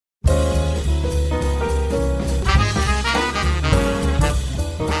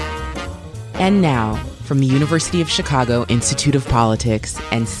And now, from the University of Chicago Institute of Politics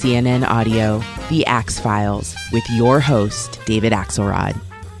and CNN Audio, The Axe Files, with your host, David Axelrod.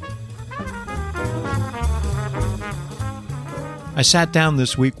 I sat down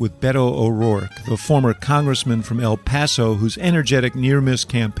this week with Beto O'Rourke, the former congressman from El Paso whose energetic near-miss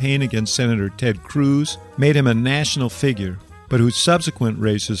campaign against Senator Ted Cruz made him a national figure, but whose subsequent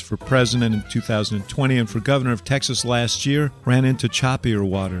races for president in 2020 and for governor of Texas last year ran into choppier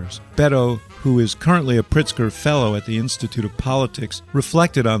waters. Beto, who is currently a Pritzker Fellow at the Institute of Politics,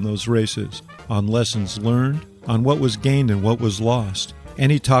 reflected on those races, on lessons learned, on what was gained and what was lost,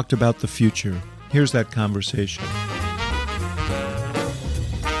 and he talked about the future. Here's that conversation.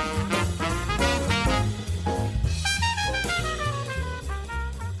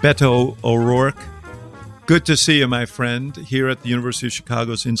 Beto O'Rourke, good to see you, my friend, here at the University of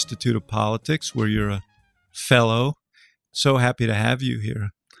Chicago's Institute of Politics, where you're a fellow. So happy to have you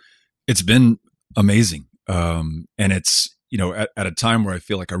here. It's been amazing. And it's, at a time where I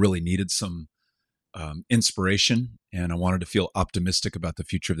feel like I really needed some inspiration, and I wanted to feel optimistic about the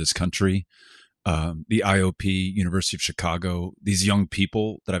future of this country. The IOP, University of Chicago, these young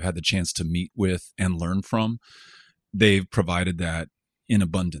people that I've had the chance to meet with and learn from, they've provided that in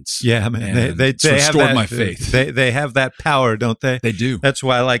abundance. Yeah, man. They restored have my faith. They have that power, don't they? They do. That's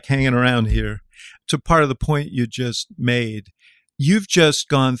why I like hanging around here. To part of the point you just made, you've just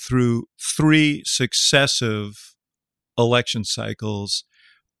gone through 3 successive election cycles,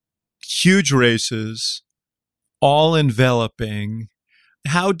 huge races, all enveloping.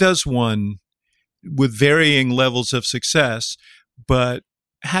 How does one, with varying levels of success, but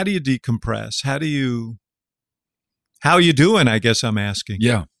how do you decompress? How are you doing, I guess I'm asking?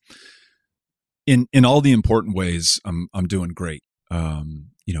 Yeah. In all the important ways, I'm doing great.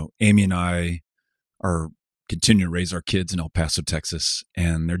 Amy and I are continuing to raise our kids in El Paso, Texas,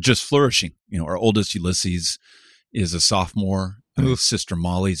 and they're just flourishing. Our oldest, Ulysses, is a sophomore. His sister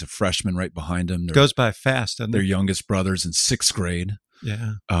Molly's a freshman right behind him. Goes by fast, doesn't it? Their youngest brother's in 6th grade.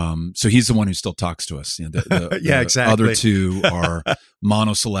 Yeah. So he's the one who still talks to us. Yeah, exactly. Other 2 are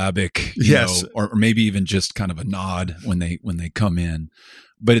monosyllabic, yes, or maybe even just kind of a nod when they come in.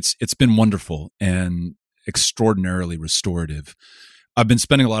 But it's been wonderful and extraordinarily restorative. I've been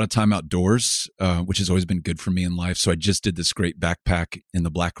spending a lot of time outdoors, which has always been good for me in life. So I just did this great backpack in the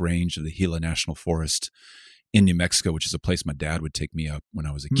Black Range of the Gila National Forest in New Mexico, which is a place my dad would take me up when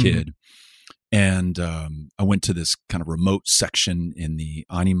I was a kid. And I went to this kind of remote section in the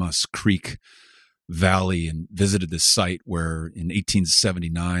Animas Creek Valley and visited this site where in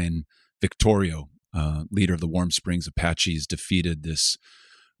 1879, Victorio, leader of the Warm Springs Apaches, defeated this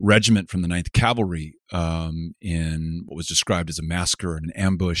regiment from the 9th Cavalry in what was described as a massacre and an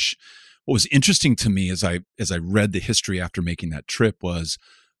ambush. What was interesting to me as I read the history after making that trip was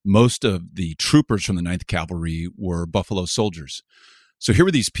most of the troopers from the 9th Cavalry were Buffalo Soldiers. So here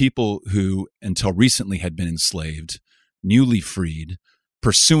were these people who, until recently, had been enslaved, newly freed,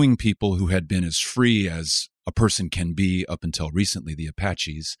 pursuing people who had been as free as a person can be up until recently, the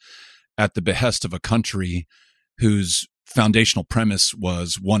Apaches, at the behest of a country whose foundational premise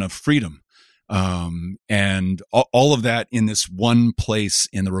was one of freedom. And all of that in this one place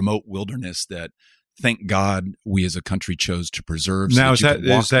in the remote wilderness that, thank God, we as a country chose to preserve. Now, is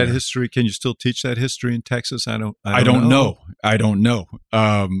that history? Can you still teach that history in Texas? I don't know.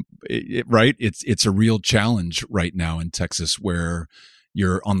 Right? It's a real challenge right now in Texas, where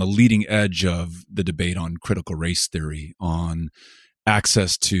you're on the leading edge of the debate on critical race theory, on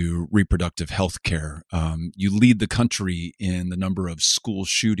access to reproductive health care. You lead the country in the number of school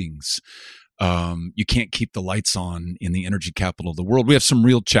shootings. You can't keep the lights on in the energy capital of the world. We have some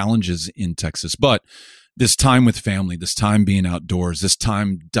real challenges in Texas, but this time with family, this time being outdoors, this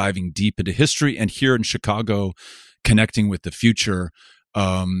time diving deep into history, and here in Chicago, connecting with the future,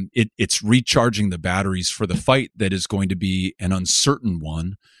 it's recharging the batteries for the fight that is going to be an uncertain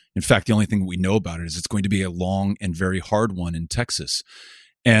one. In fact, the only thing we know about it is it's going to be a long and very hard one in Texas.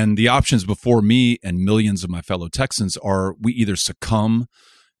 And the options before me and millions of my fellow Texans are: we either succumb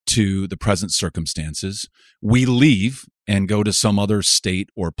to the present circumstances, we leave and go to some other state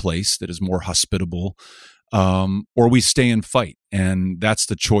or place that is more hospitable, or we stay and fight. And that's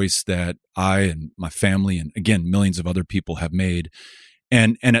the choice that I and my family, and again, millions of other people, have made.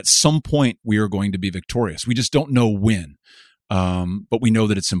 And at some point, we are going to be victorious. We just don't know when, but we know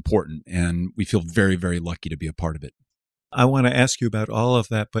that it's important, and we feel very, very lucky to be a part of it. I want to ask you about all of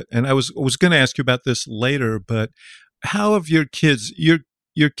that, and I was going to ask you about this later, but how have your kids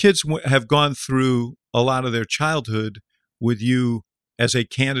have gone through a lot of their childhood with you as a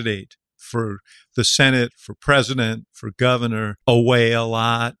candidate for the Senate, for president, for governor, away a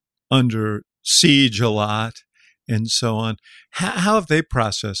lot, under siege a lot and so on. How have they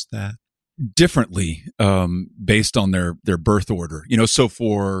processed that? Differently, based on their birth order. So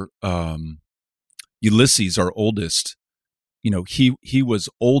for Ulysses, our oldest, he was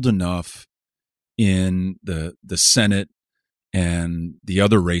old enough in the Senate and the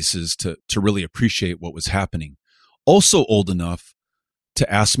other races to really appreciate what was happening. Also old enough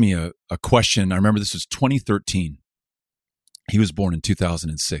to ask me a question. I remember this was 2013. He was born in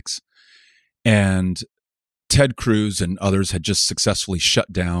 2006. And Ted Cruz and others had just successfully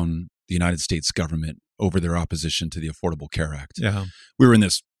shut down the United States government over their opposition to the Affordable Care Act. Yeah. We were in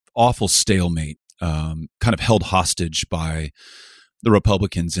this awful stalemate, kind of held hostage by the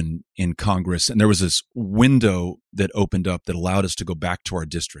Republicans in Congress. And there was this window that opened up that allowed us to go back to our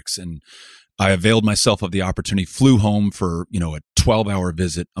districts. And I availed myself of the opportunity, flew home for, a 12-hour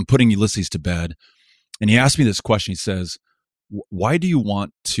visit. I'm putting Ulysses to bed. And he asked me this question. He says, why do you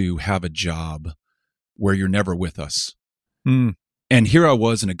want to have a job where you're never with us? Mm. And here I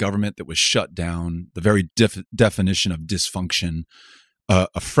was in a government that was shut down, the very definition of dysfunction,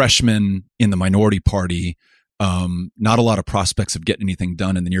 a freshman in the minority party, not a lot of prospects of getting anything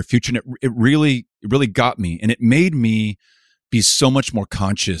done in the near future. And it really got me. And it made me be so much more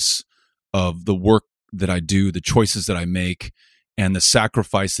conscious of the work that I do, the choices that I make, and the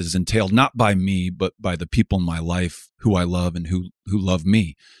sacrifices entailed, not by me, but by the people in my life who I love and who love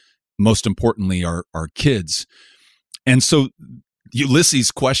me. Most importantly, our kids. And so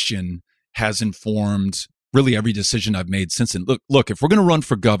Ulysses' question has informed really every decision I've made since then. Look, if we're going to run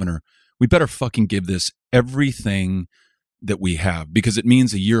for governor, we better fucking give this everything that we have, because it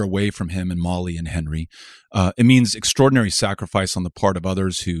means a year away from him and Molly and Henry. It means extraordinary sacrifice on the part of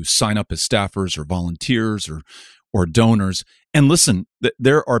others who sign up as staffers or volunteers or donors. And listen,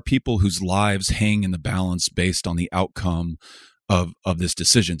 there are people whose lives hang in the balance based on the outcome of this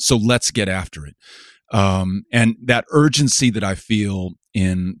decision. So let's get after it. And that urgency that I feel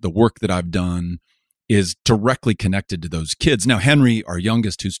in the work that I've done is directly connected to those kids. Now, Henry, our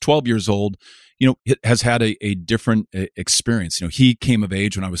youngest, who's 12 years old, has had a different experience. He came of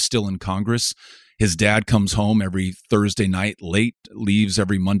age when I was still in Congress. His dad comes home every Thursday night late, leaves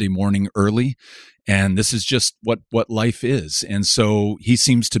every Monday morning early. And this is just what life is. And so he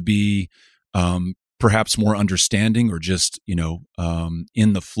seems to be perhaps more understanding, or just,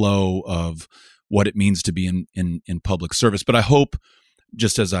 in the flow of what it means to be in public service. But I hope,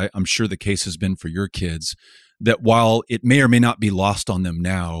 just as I'm sure the case has been for your kids, that while it may or may not be lost on them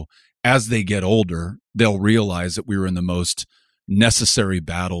now, as they get older, they'll realize that we were in the most necessary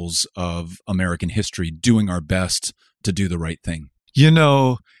battles of American history, doing our best to do the right thing.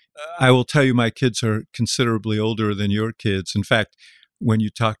 I will tell you, my kids are considerably older than your kids. In fact, when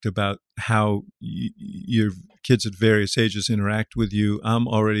you talked about how your kids at various ages interact with you, I'm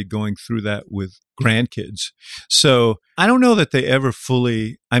already going through that with grandkids. So I don't know that they ever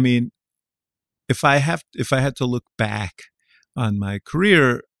fully, if I had to look back on my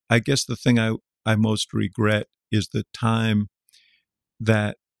career, I guess the thing I most regret is the time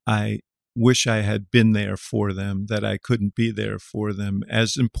that I wish I had been there for them, that I couldn't be there for them,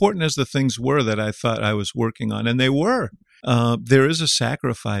 as important as the things were that I thought I was working on. And they were. There is a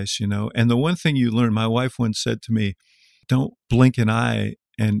sacrifice, and the one thing you learn, my wife once said to me, don't blink an eye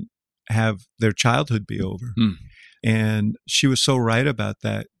and have their childhood be over. Hmm. And she was so right about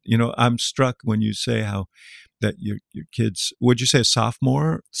that. I'm struck when you say how that your kids, would you say a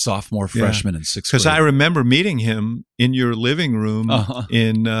sophomore, freshman, and sixth grade? Because I remember meeting him in your living room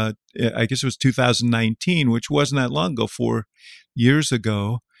in, I guess it was 2019, which wasn't that long ago, 4 years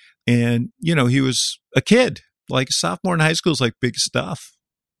ago. And, he was a kid, like a sophomore in high school is like big stuff.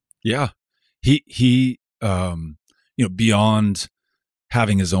 Yeah. He beyond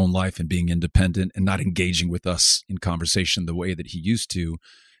having his own life and being independent and not engaging with us in conversation the way that he used to,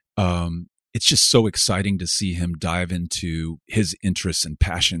 it's just so exciting to see him dive into his interests and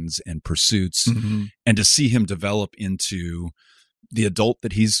passions and pursuits, and to see him develop into the adult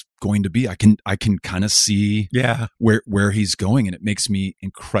that he's going to be. I can kind of see where he's going, and it makes me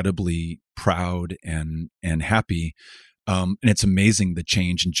incredibly proud and happy. And it's amazing the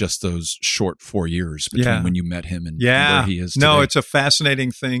change in just those short 4 years between when you met him and where he is today. No, it's a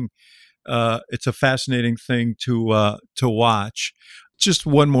fascinating thing. It's a fascinating thing to watch. Just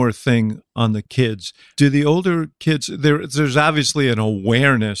one more thing on the kids. Do the older kids, there's obviously an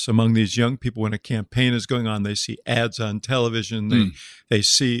awareness among these young people when a campaign is going on. They see ads on television. They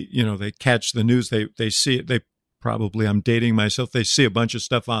see, they catch the news. They see it. They probably, I'm dating myself, they see a bunch of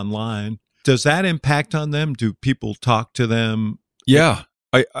stuff online. Does that impact on them? Do people talk to them? Yeah.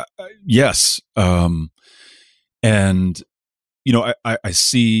 Yes. And I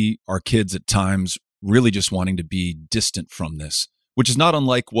see our kids at times really just wanting to be distant from this, which is not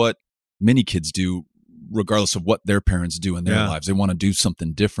unlike what many kids do, regardless of what their parents do in their lives. They want to do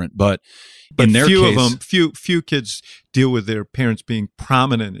something different, but in their case, few kids deal with their parents being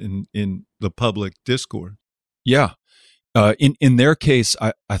prominent in the public discourse. Yeah. In their case,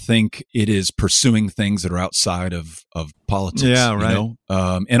 I think it is pursuing things that are outside of politics. Yeah, right.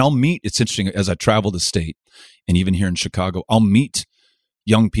 And I'll meet, it's interesting, as I travel the state and even here in Chicago, I'll meet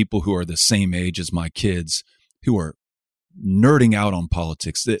young people who are the same age as my kids who are nerding out on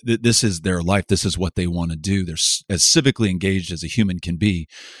politics. This is their life. This is what they want to do. They're as civically engaged as a human can be.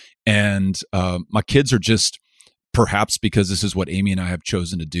 And my kids are just, perhaps because this is what Amy and I have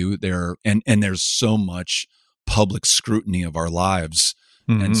chosen to do, and there's so much public scrutiny of our lives,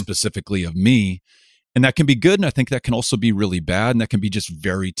 and specifically of me. And that can be good, and I think that can also be really bad, and that can be just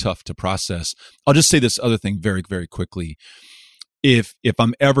very tough to process. I'll just say this other thing very, very quickly. If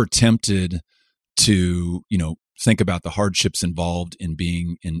I'm ever tempted to, think about the hardships involved in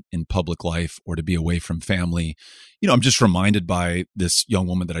being in public life or to be away from family, I'm just reminded by this young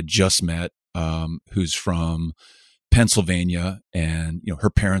woman that I just met, who's from Pennsylvania, and her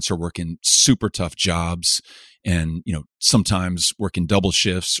parents are working super tough jobs, and sometimes working double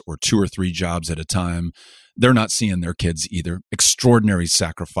shifts or 2 or 3 jobs at a time. They're not seeing their kids either. Extraordinary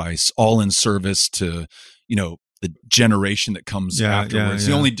sacrifice, all in service to the generation that comes afterwards.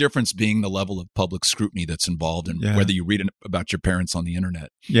 The only difference being the level of public scrutiny that's involved, and whether you read about your parents on the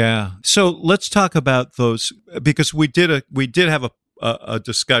internet. Yeah. So let's talk about those, because we did have a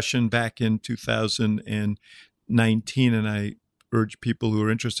discussion back in 2019, and I urge people who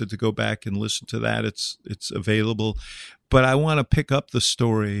are interested to go back and listen to that. It's available. But I want to pick up the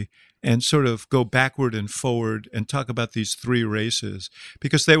story and sort of go backward and forward and talk about these 3 races,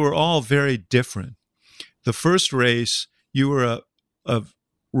 because they were all very different. The first race, you were a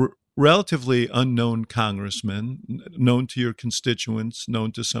relatively unknown congressman, known to your constituents,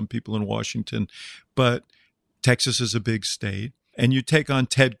 known to some people in Washington, but Texas is a big state. And you take on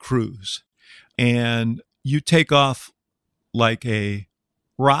Ted Cruz, and you take off like a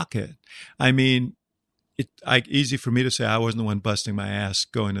rocket. I mean, easy for me to say I wasn't the one busting my ass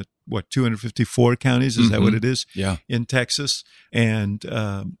going to 254 counties? Is that what it is? Yeah. In Texas, and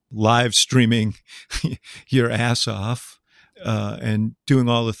live streaming your ass off, and doing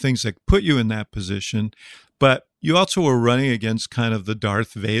all the things that put you in that position. But you also were running against kind of the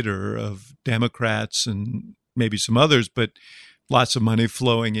Darth Vader of Democrats and maybe some others, but lots of money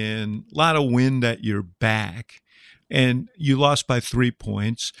flowing in, a lot of wind at your back. And you lost by 3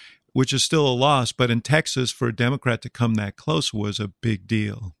 points, which is still a loss. But in Texas, for a Democrat to come that close was a big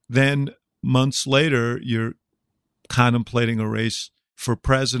deal. Then months later, you're contemplating a race for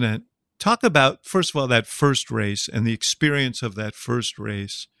president. Talk about, first of all, that first race and the experience of that first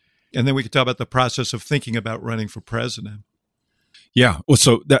race. And then we could talk about the process of thinking about running for president. Yeah. Well,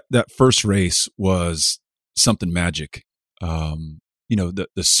 so that first race was something magic. The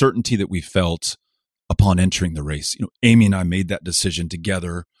certainty that we felt upon entering the race. Amy and I made that decision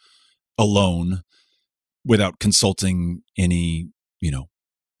together, alone, without consulting any,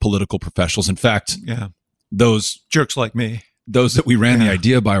 political professionals. In fact, those jerks like me, those that we ran the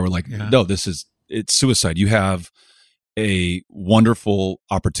idea by, were like, no, it's suicide. You have a wonderful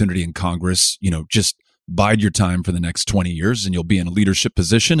opportunity in Congress, just bide your time for the next 20 years and you'll be in a leadership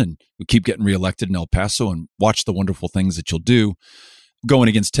position, and you'll keep getting reelected in El Paso, and watch the wonderful things that you'll do. Going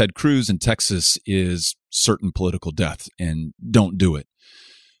against Ted Cruz in Texas is certain political death, and don't do it.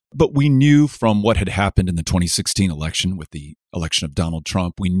 But we knew from what had happened in the 2016 election, with the election of Donald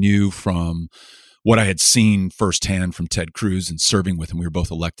Trump, we knew from what I had seen firsthand from Ted Cruz and serving with him, we were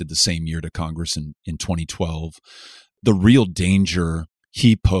both elected the same year to Congress in 2012, the real danger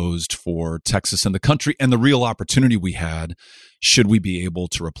he posed for Texas and the country, and the real opportunity we had should we be able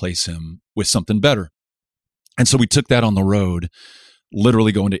to replace him with something better. And so we took that on the road,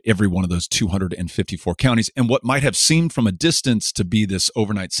 literally going to every one of those 254 counties. And what might have seemed from a distance to be this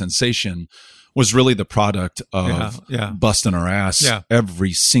overnight sensation was really the product of busting our ass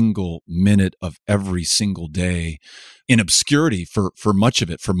every single minute of every single day in obscurity for much of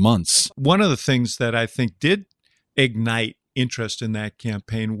it, for months. One of the things that I think did ignite interest in that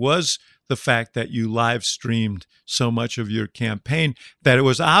campaign was the fact that you live streamed so much of your campaign that it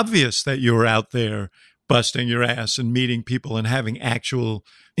was obvious that you were out there busting your ass and meeting people and having actual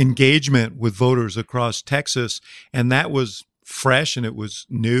engagement with voters across Texas. And that was fresh, and it was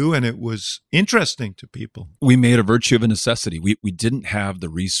new, and it was interesting to people. We made a virtue of a necessity. We didn't have the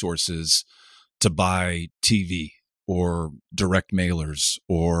resources to buy TV or direct mailers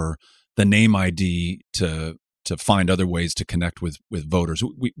or the name ID to to find other ways to connect with voters.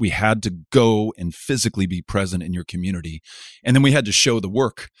 We had to go and physically be present in your community. And then we had to show the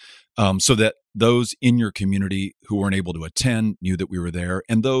work so that those in your community who weren't able to attend knew that we were there.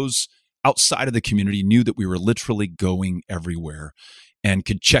 And those outside of the community knew that we were literally going everywhere and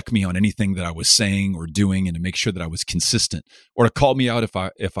could check me on anything that I was saying or doing and to make sure that I was consistent, or to call me out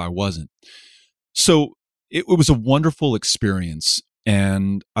if I wasn't. So it was a wonderful experience,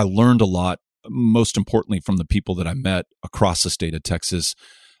 and I learned a lot, most importantly from the people that I met across the state of Texas.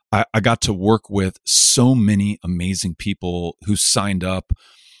 I got to work with so many amazing people who signed up,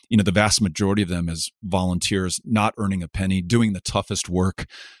 the vast majority of them as volunteers, not earning a penny, doing the toughest work,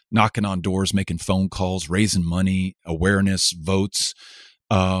 knocking on doors, making phone calls, raising money, awareness, votes,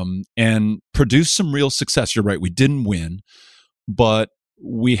 and produced some real success. You're right, we didn't win, but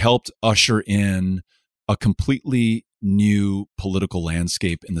we helped usher in a completely new political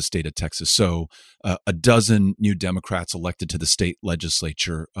landscape in the state of Texas. So a dozen new Democrats elected to the state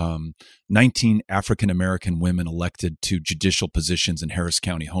legislature, 19 African-American women elected to judicial positions in Harris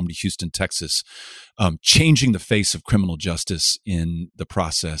County, home to Houston, Texas, changing the face of criminal justice in the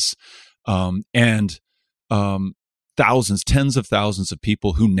process. And thousands, tens of thousands of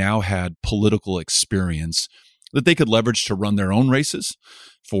people who now had political experience that they could leverage to run their own races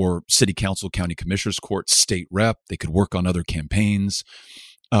for city council, county commissioners court, state rep. They could work on other campaigns.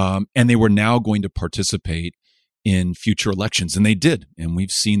 And they were now going to participate in future elections. And they did. And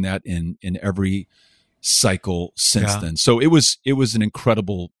we've seen that in every cycle since then. So it was an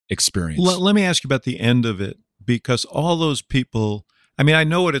incredible experience. Let me ask you about the end of it, because all those people, I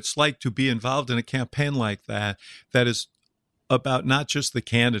know what it's like to be involved in a campaign like that is about not just the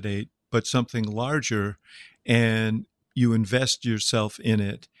candidate, but something larger, and you invest yourself in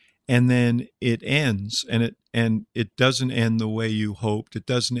it, and then it ends, and it doesn't end the way you hoped. It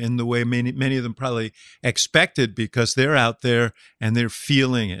doesn't end the way many of them probably expected, because they're out there and they're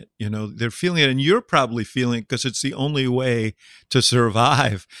feeling it. They're feeling it, and you're probably feeling it because it's the only way to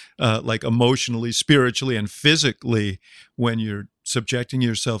survive, like emotionally, spiritually, and physically, when you're subjecting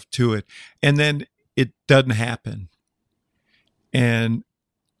yourself to it. And then it doesn't happen. And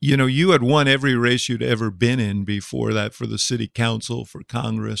you had won every race you'd ever been in before that, for the city council, for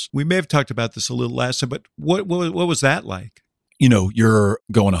Congress. We may have talked about this a little last time, but what was that like? You're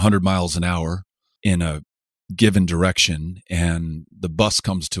going 100 miles an hour in a given direction, and the bus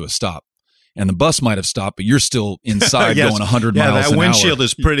comes to a stop. And the bus might have stopped, but you're still inside going 100 miles an hour. Yeah, that windshield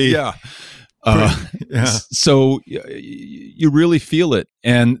is pretty. Yeah. So you really feel it.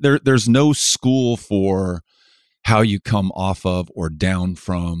 And there's no school for how you come off of or down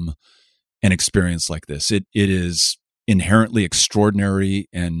from an experience like this. It is inherently extraordinary,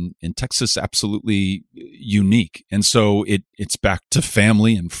 and in Texas, absolutely unique. And so it's back to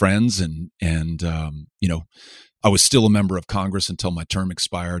family and friends, and I was still a member of Congress until my term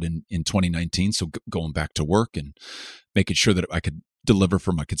expired in 2019. So going back to work and making sure that I could deliver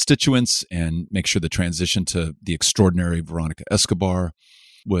for my constituents and make sure the transition to the extraordinary Veronica Escobar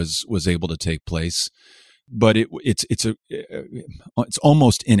was able to take place. But it's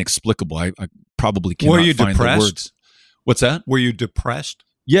almost inexplicable. I probably cannot find the words. Were you depressed? What's that? Were you depressed?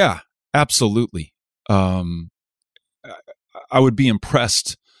 Yeah, absolutely. I would be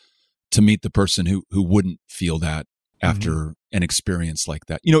impressed to meet the person who wouldn't feel that after an experience like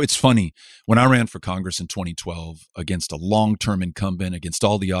that. It's funny. When I ran for Congress in 2012 against a long-term incumbent, against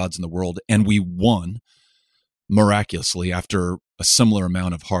all the odds in the world, and we won miraculously after a similar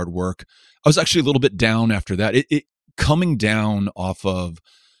amount of hard work, I was actually a little bit down after that. It coming down off of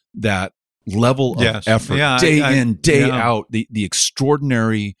that level of effort, day in, day out, the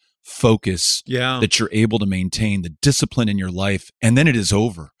extraordinary focus that you're able to maintain, the discipline in your life, and then it is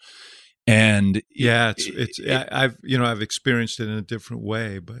over. And I've experienced it in a different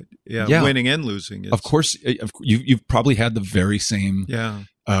way, but winning and losing. Of course, you've probably had the very same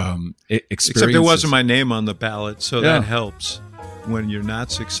experience. Except there wasn't my name on the ballot, so that helps when you're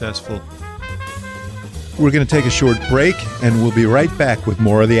not successful. We're going to take a short break, and we'll be right back with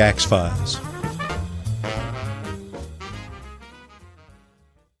more of the Axe Files.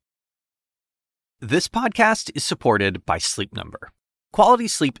 This podcast is supported by Sleep Number. Quality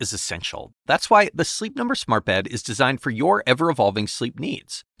sleep is essential. That's why the Sleep Number Smart Bed is designed for your ever-evolving sleep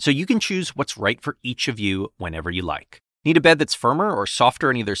needs, so you can choose what's right for each of you whenever you like. Need a bed that's firmer or softer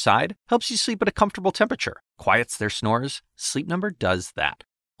on either side? Helps you sleep at a comfortable temperature. Quiets their snores? Sleep Number does that.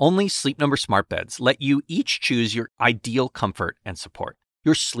 Only Sleep Number Smart Beds let you each choose your ideal comfort and support,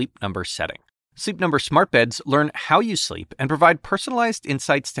 your Sleep Number setting. Sleep Number Smart Beds learn how you sleep and provide personalized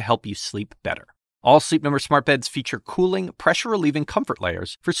insights to help you sleep better. All Sleep Number Smart Beds feature cooling, pressure-relieving comfort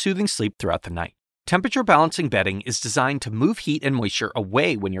layers for soothing sleep throughout the night. Temperature balancing bedding is designed to move heat and moisture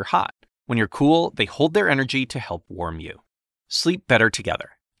away when you're hot. When you're cool, they hold their energy to help warm you. Sleep better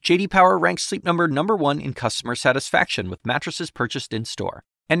together. J.D. Power ranks Sleep Number #1 in customer satisfaction with mattresses purchased in-store.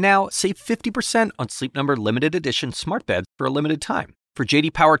 And now, save 50% on Sleep Number limited edition smart beds for a limited time. For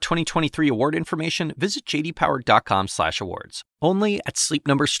J.D. Power 2023 award information, visit jdpower.com/awards. Only at Sleep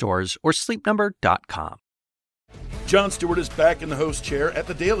Number stores or sleepnumber.com. Jon Stewart is back in the host chair at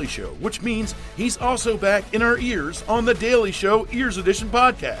The Daily Show, which means he's also back in our ears on The Daily Show Ears Edition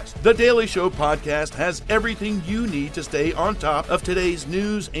podcast. The Daily Show podcast has everything you need to stay on top of today's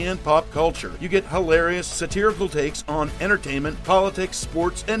news and pop culture. You get hilarious, satirical takes on entertainment, politics,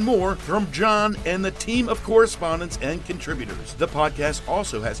 sports, and more from Jon and the team of correspondents and contributors. The podcast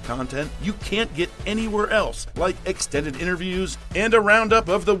also has content you can't get anywhere else, like extended interviews and a roundup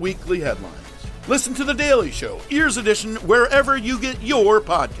of the weekly headlines. Listen to The Daily Show, Ears Edition, wherever you get your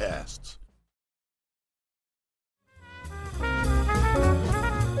podcasts.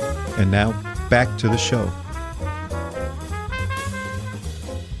 And now, back to the show.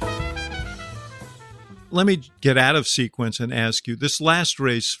 Let me get out of sequence and ask you, this last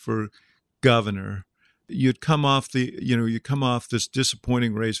race for governor, you come off this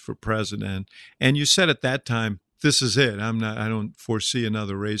disappointing race for president, and you said at that time, this is it. I don't foresee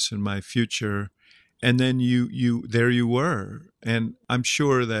another race in my future. And then there you were. And I'm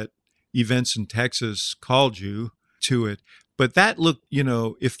sure that events in Texas called you to it. But that looked,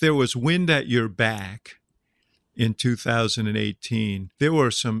 if there was wind at your back in 2018, there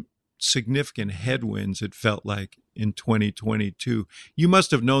were some significant headwinds, it felt like, in 2022. You must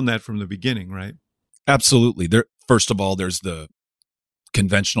have known that from the beginning, right? Absolutely. First of all, there's the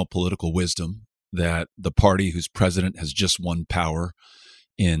conventional political wisdom that the party whose president has just won power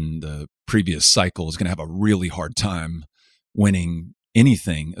in the previous cycle is going to have a really hard time winning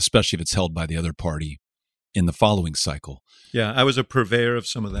anything, especially if it's held by the other party in the following cycle. Yeah, I was a purveyor of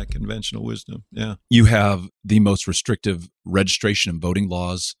some of that conventional wisdom. Yeah. You have the most restrictive registration and voting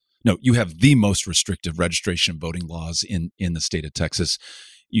laws. No, you have the most restrictive registration and voting laws in the state of Texas.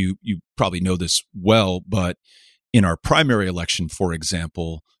 You probably know this well, but in our primary election, for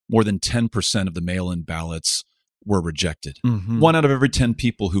example, more than 10% of the mail-in ballots were rejected. Mm-hmm. 1 out of every 10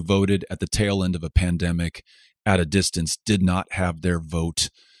 people who voted at the tail end of a pandemic at a distance did not have their vote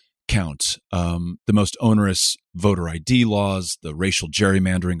count. The most onerous voter ID laws, the racial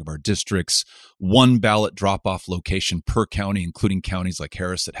gerrymandering of our districts, 1 ballot drop-off location per county, including counties like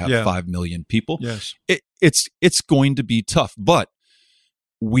Harris that have 5 million people. Yes. It's going to be tough, but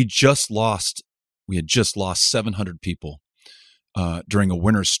we had just lost 700 people during a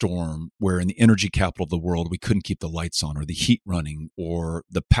winter storm where in the energy capital of the world, we couldn't keep the lights on or the heat running or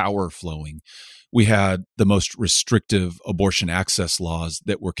the power flowing. We had the most restrictive abortion access laws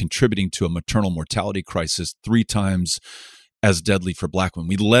that were contributing to a maternal mortality crisis 3 times as deadly for Black women.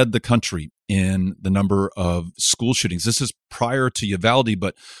 We led the country in the number of school shootings. This is prior to Uvalde,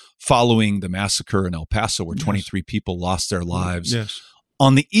 but following the massacre in El Paso where 23 people lost their lives. Yes.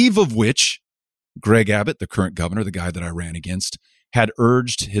 On the eve of which Greg Abbott, the current governor, the guy that I ran against, had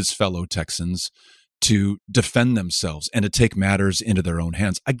urged his fellow Texans to defend themselves and to take matters into their own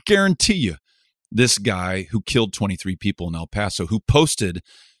hands. I guarantee you, this guy who killed 23 people in El Paso, who posted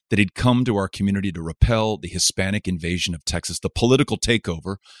that he'd come to our community to repel the Hispanic invasion of Texas, the political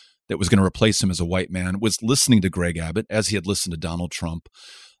takeover that was going to replace him as a white man, was listening to Greg Abbott, as he had listened to Donald Trump,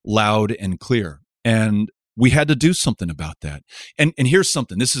 loud and clear. And we had to do something about that. And here's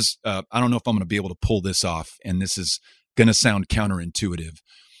something. This is, I don't know if I'm going to be able to pull this off, and this is going to sound counterintuitive,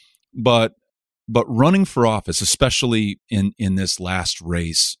 but running for office, especially in this last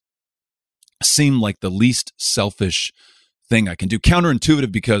race, seemed like the least selfish thing I can do.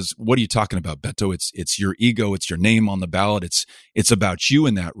 Counterintuitive because what are you talking about, Beto? It's your ego. It's your name on the ballot. It's about you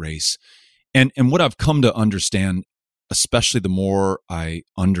in that race. And what I've come to understand, especially the more I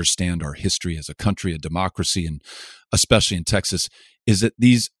understand our history as a country, a democracy, and especially in Texas, is that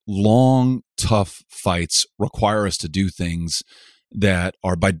these long, tough fights require us to do things that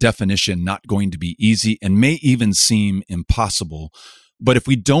are by definition not going to be easy and may even seem impossible. But if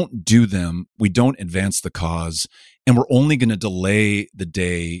we don't do them, we don't advance the cause, and we're only going to delay the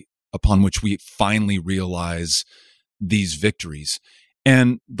day upon which we finally realize these victories.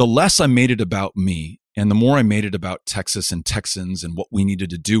 And the less I made it about me, and the more I made it about Texas and Texans and what we needed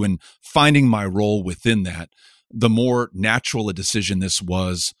to do and finding my role within that, the more natural a decision this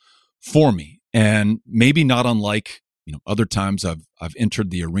was for me. And maybe not unlike, other times I've entered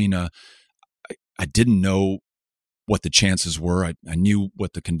the arena, I didn't know what the chances were. I knew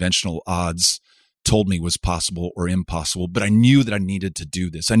what the conventional odds told me was possible or impossible, but I knew that I needed to do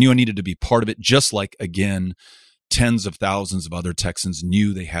this. I knew I needed to be part of it, just like, again, tens of thousands of other Texans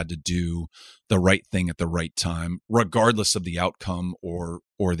knew they had to do the right thing at the right time, regardless of the outcome or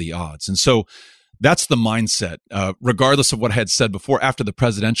the odds. And so that's the mindset. Regardless of what I had said before, after the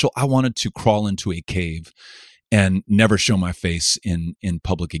presidential, I wanted to crawl into a cave and never show my face in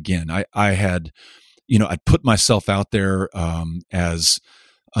public again. I had, I'd put myself out there as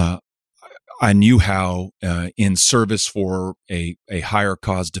I knew how, in service for a higher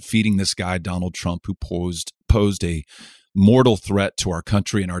cause, defeating this guy, Donald Trump, who posed a mortal threat to our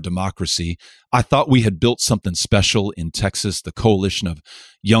country and our democracy. I thought we had built something special in Texas, the coalition of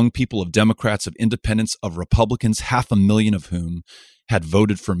young people, of Democrats, of independents, of Republicans, 500,000 of whom had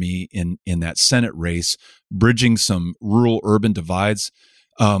voted for me in that Senate race, bridging some rural-urban divides.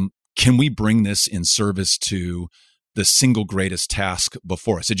 Can we bring this in service to the single greatest task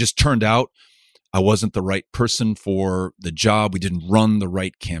before us? It just turned out I wasn't the right person for the job. We didn't run the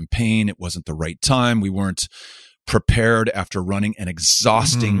right campaign. It wasn't the right time. We weren't prepared after running an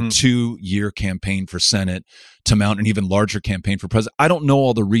exhausting 2-year campaign for Senate to mount an even larger campaign for president. I don't know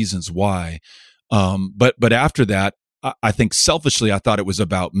all the reasons why. But after that, I think selfishly, I thought it was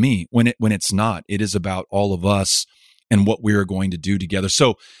about me when it's not. It is about all of us and what we are going to do together.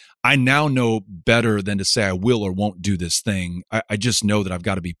 So I now know better than to say I will or won't do this thing. I just know that I've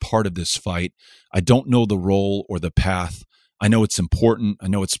got to be part of this fight. I don't know the role or the path. I know it's important. I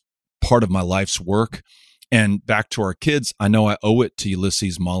know it's part of my life's work. And back to our kids, I know I owe it to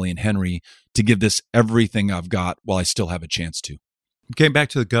Ulysses, Molly, and Henry to give this everything I've got while I still have a chance to. Getting back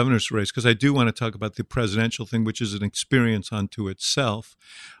to the governor's race, because I do want to talk about the presidential thing, which is an experience unto itself.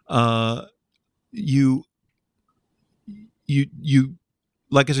 You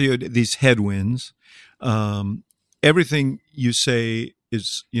like I said, you had these headwinds. Everything you say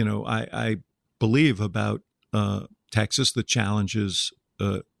is, I believe about Texas, the challenges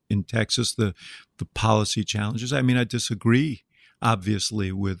in Texas, the policy challenges. I mean, I disagree,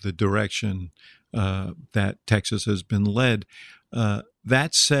 obviously, with the direction that Texas has been led.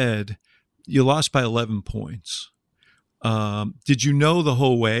 That said, you lost by 11 points. Did you know the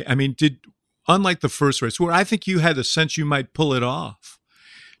whole way? I mean, unlike the first race, where I think you had a sense you might pull it off,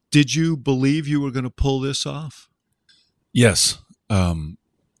 did you believe you were going to pull this off? Yes.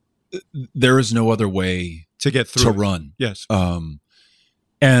 There is no other way to get through to run. Yes.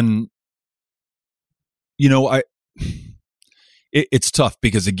 And it's tough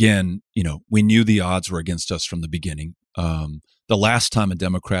because, again, we knew the odds were against us from the beginning. The last time a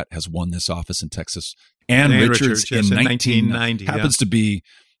Democrat has won this office in Texas, Ann Richards in 1990 happens to be,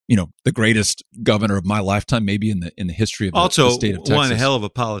 the greatest governor of my lifetime, maybe in the history of the state of Texas. Also, one hell of a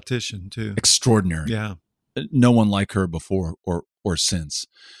politician too. Extraordinary. Yeah. No one like her before or since.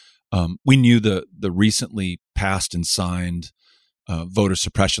 We knew the recently passed and signed voter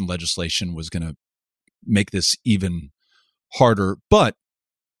suppression legislation was going to make this even harder. But,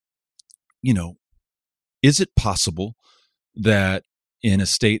 is it possible that in a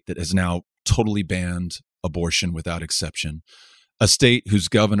state that has now totally banned abortion without exception, a state whose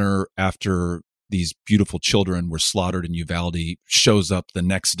governor, after these beautiful children were slaughtered in Uvalde, shows up the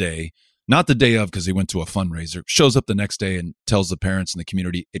next day, not the day of because he went to a fundraiser, shows up the next day and tells the parents in the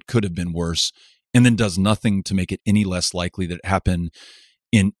community it could have been worse, and then does nothing to make it any less likely that it happened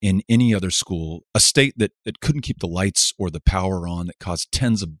in any other school, a state that couldn't keep the lights or the power on, that caused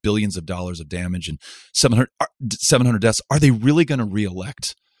tens of billions of dollars of damage and 700 deaths. Are they really going to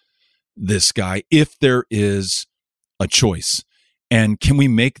reelect this guy if there is a choice? And can we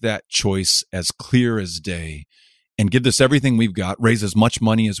make that choice as clear as day and give this everything we've got, raise as much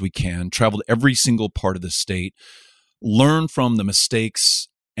money as we can, travel to every single part of the state, learn from the mistakes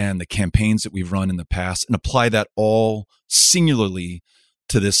and the campaigns that we've run in the past, and apply that all singularly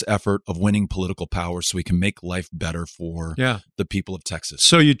to this effort of winning political power so we can make life better for the people of Texas?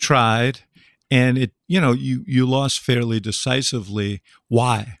 So you tried, and you lost fairly decisively.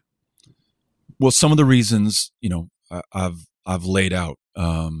 Why? Well, some of the reasons, I've laid out,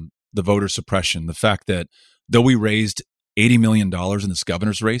 the voter suppression, the fact that though we raised $80 million in this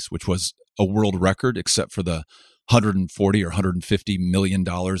governor's race, which was a world record, except for the $140 or $150 million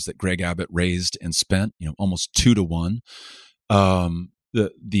that Greg Abbott raised and spent, almost 2 to 1.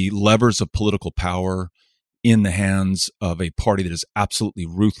 The levers of political power in the hands of a party that is absolutely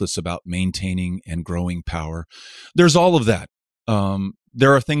ruthless about maintaining and growing power. There's all of that.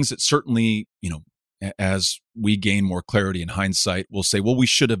 There are things that certainly, as we gain more clarity in hindsight, we'll say, well, we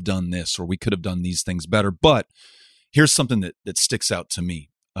should have done this or we could have done these things better. But here's something that sticks out to me.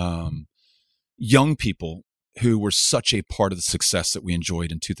 Young people who were such a part of the success that we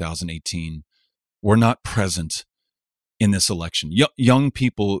enjoyed in 2018 were not present in this election. Young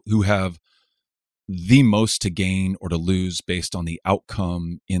people who have the most to gain or to lose based on the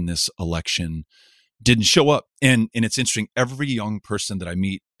outcome in this election didn't show up. And it's interesting, every young person that I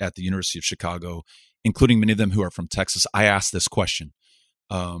meet at the University of Chicago, including many of them who are from Texas, I ask this question.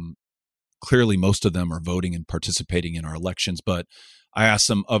 Clearly, most of them are voting and participating in our elections, but I ask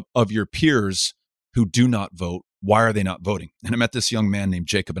them, of your peers who do not vote, why are they not voting? And I met this young man named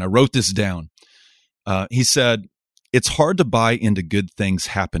Jacob, and I wrote this down. He said, it's hard to buy into good things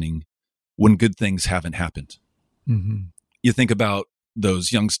happening when good things haven't happened. Mm-hmm. You think about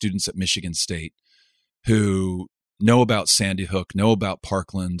those young students at Michigan State who know about Sandy Hook, know about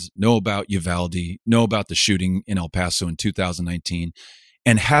Parkland, know about Uvalde, know about the shooting in El Paso in 2019,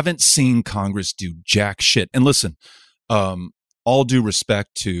 and haven't seen Congress do jack shit. And listen, all due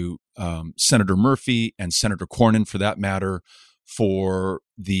respect to Senator Murphy and Senator Cornyn, for that matter, for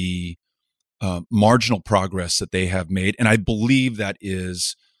the marginal progress that they have made. And I believe that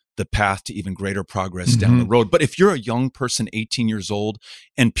is the path to even greater progress down the road. But if you're a young person, 18 years old,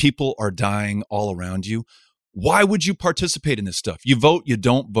 and people are dying all around you, why would you participate in this stuff? You vote, you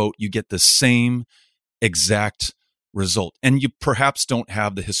don't vote, you get the same exact result. And you perhaps don't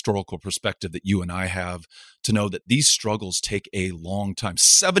have the historical perspective that you and I have to know that these struggles take a long time.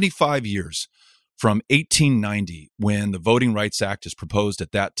 75 years from 1890, when the Voting Rights Act is proposed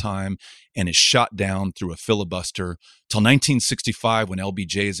at that time and is shot down through a filibuster, till 1965, when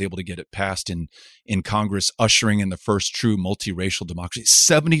LBJ is able to get it passed in Congress, ushering in the first true multiracial democracy.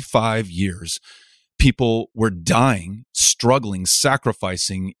 75 years. People were dying, struggling,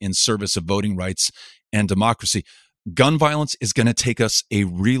 sacrificing in service of voting rights and democracy. Gun violence is going to take us a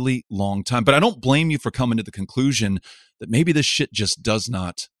really long time. But I don't blame you for coming to the conclusion that maybe this shit just does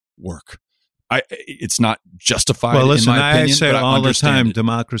not work. It's not justified. Well, listen, in my opinion, I say but I all the time, it.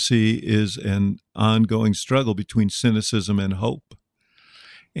 democracy is an ongoing struggle between cynicism and hope.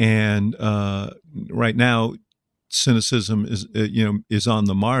 And right now, cynicism is on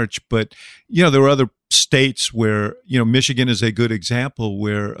the march. But there are other states where Michigan is a good example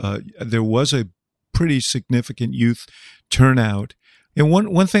where there was a pretty significant youth turnout. And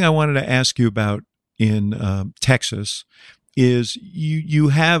one thing I wanted to ask you about in Texas is you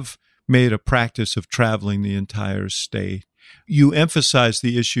have made a practice of traveling the entire state. You emphasize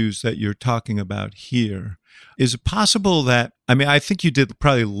the issues that you're talking about here. Is it possible that, I think you did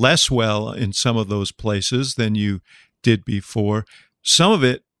probably less well in some of those places than you did before. Some of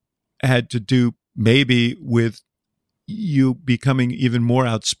it had to do maybe with you becoming even more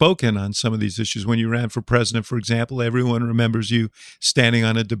outspoken on some of these issues. When you ran for president, for example, everyone remembers you standing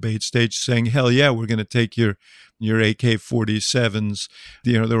on a debate stage saying, hell yeah, we're going to take your AK-47s.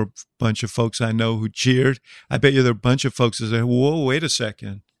 There were a bunch of folks I know who cheered. I bet you there were a bunch of folks who said, whoa, wait a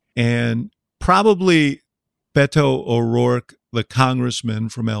second. And probably Beto O'Rourke, the congressman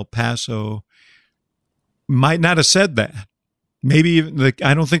from El Paso, might not have said that. Maybe even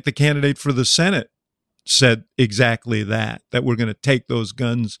I don't think the candidate for the Senate said exactly that we're going to take those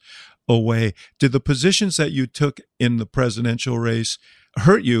guns away. Did the positions that you took in the presidential race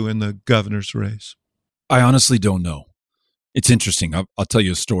hurt you in the governor's race? I honestly don't know. It's interesting. I'll tell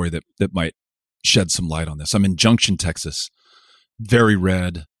you a story that might shed some light on this. I'm in Junction, Texas, very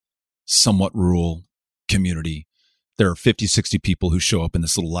red, somewhat rural community. There are 50, 60 people who show up in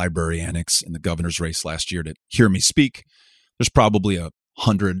this little library annex in the governor's race last year to hear me speak. There's probably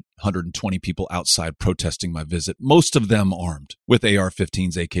 120 people outside protesting my visit, most of them armed with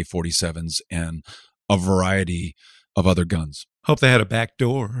AR-15s, AK-47s, and a variety of other guns. Hope they had a back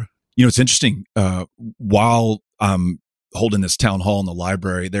door. It's interesting. While I'm holding this town hall in the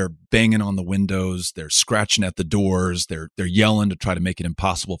library, they're banging on the windows, they're scratching at the doors, they're yelling to try to make it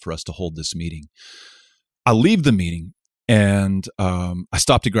impossible for us to hold this meeting. I leave the meeting and I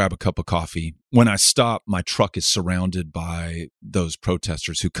stop to grab a cup of coffee. When I stop, my truck is surrounded by those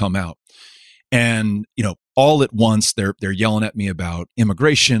protesters who come out. And, all at once, they're yelling at me about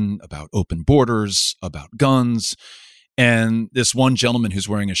immigration, about open borders, about guns. And this one gentleman who's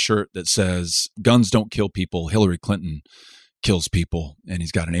wearing a shirt that says, guns don't kill people, Hillary Clinton kills people, and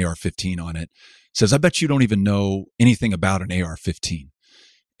he's got an AR-15 on it, says, I bet you don't even know anything about an AR-15.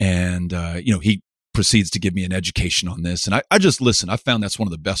 And, he proceeds to give me an education on this. And I just listen. I found that's one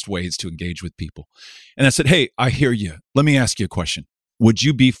of the best ways to engage with people. And I said, hey, I hear you. Let me ask you a question. Would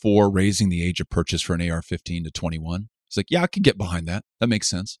you be for raising the age of purchase for an AR-15 to 21? He's like, yeah, I could get behind that. That makes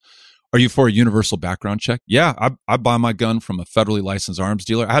sense. Are you for a universal background check? Yeah, I buy my gun from a federally licensed arms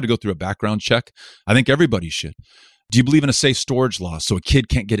dealer. I had to go through a background check. I think everybody should. Do you believe in a safe storage law so a kid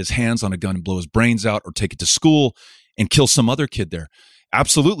can't get his hands on a gun and blow his brains out or take it to school and kill some other kid there?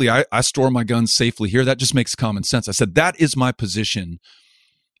 absolutely. I store my guns safely here. That just makes common sense. I said, that is my position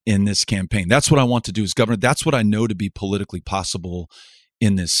in this campaign. That's what I want to do as governor. That's what I know to be politically possible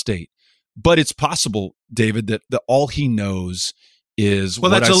in this state. But it's possible, David, that all he knows is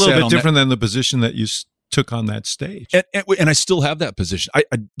well, what that's I a little said bit different than the position that you took on that stage. And I still have that position.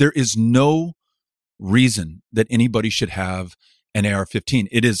 There is no reason that anybody should have an AR-15.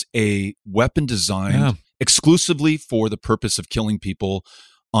 It is a weapon designed exclusively for the purpose of killing people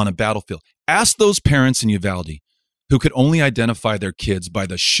on a battlefield. Ask those parents in Uvalde who could only identify their kids by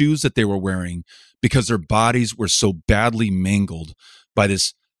the shoes that they were wearing because their bodies were so badly mangled by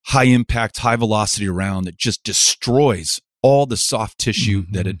this high impact, high velocity round that just destroys all the soft tissue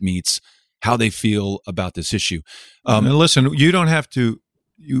that it meets, how they feel about this issue. And listen, you don't have to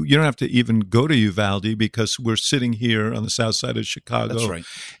even go to Uvalde because we're sitting here on the south side of Chicago. That's right.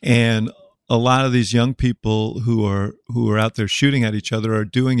 And a lot of these young people who are out there shooting at each other are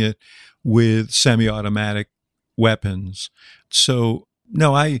doing it with semi-automatic weapons. So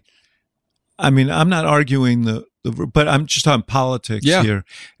no, I mean, I'm not arguing but I'm just on politics here.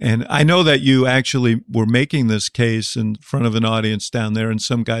 And I know that you actually were making this case in front of an audience down there, and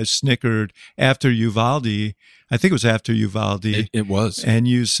some guys snickered after Uvalde. I think it was after Uvalde. It was. And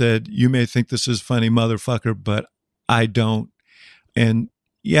you said, you may think this is funny, motherfucker, but I don't. And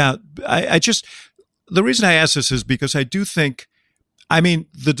yeah, I just, the reason I ask this is because I do think, I mean,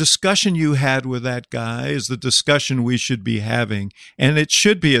 the discussion you had with that guy is the discussion we should be having, and it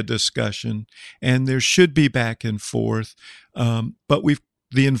should be a discussion, and there should be back and forth. But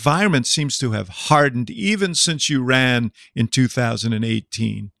the environment seems to have hardened even since you ran in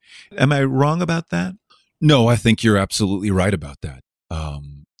 2018. Am I wrong about that? No, I think you're absolutely right about that.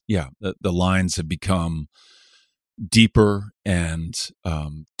 The lines have become deeper and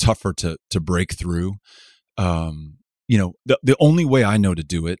tougher to break through. The only way I know to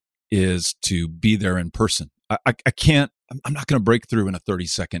do it is to be there in person. I can't, I'm not going to break through in a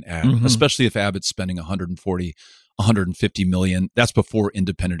 30-second ad, especially if Abbott's spending 140, 150 million. That's before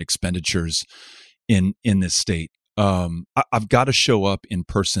independent expenditures in this state. I've got to show up in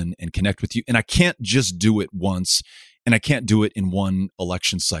person and connect with you. And I can't just do it once, and I can't do it in one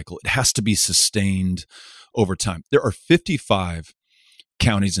election cycle. It has to be sustained over time. There are 55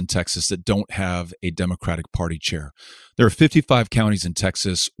 counties in Texas that don't have a Democratic Party chair. There are 55 counties in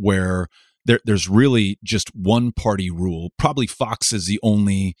Texas where there's really just one party rule. Probably Fox is the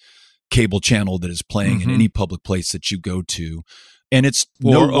only cable channel that is playing in any public place that you go to. And it's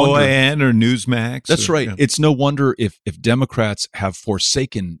or OAN or Newsmax. That's right. Yeah. It's no wonder if Democrats have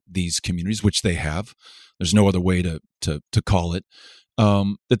forsaken these communities, which they have. There's no other way to call it.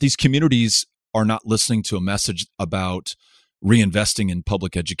 That these communities are not listening to a message about reinvesting in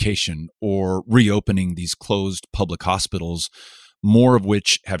public education or reopening these closed public hospitals, more of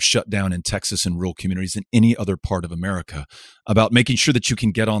which have shut down in Texas and rural communities than any other part of America, about making sure that you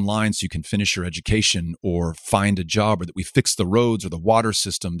can get online so you can finish your education or find a job, or that we fix the roads or the water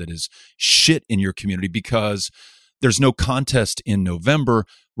system that is shit in your community because there's no contest in November.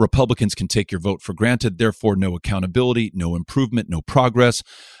 Republicans can take your vote for granted, therefore no accountability, no improvement, no progress.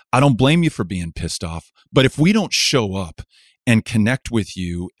 I don't blame you for being pissed off, but if we don't show up and connect with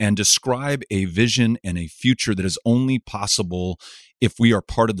you and describe a vision and a future that is only possible if we are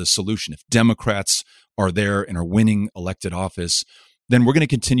part of the solution, if Democrats are there and are winning elected office, then we're going to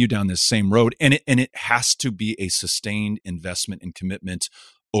continue down this same road. And it has to be a sustained investment and commitment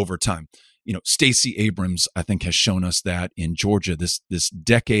over time. You know, Stacey Abrams, I think, has shown us that in Georgia, this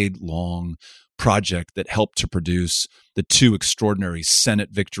decade-long project that helped to produce the two extraordinary Senate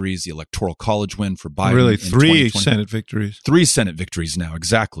victories, the Electoral College win for Biden. Really, 3 Senate victories. 3 Senate victories now,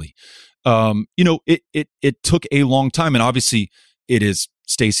 exactly. It took a long time, and obviously it is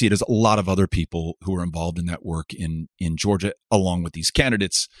Stacey, it is a lot of other people who are involved in that work in Georgia, along with these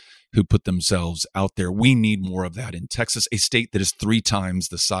candidates who put themselves out there. We need more of that in Texas, a state that is 3 times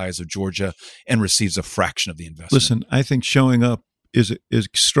the size of Georgia and receives a fraction of the investment. Listen, I think showing up is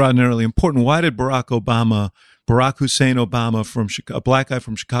extraordinarily important. Why did Barack Hussein Obama, a black guy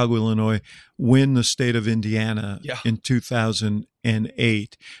from Chicago, Illinois, win the state of Indiana in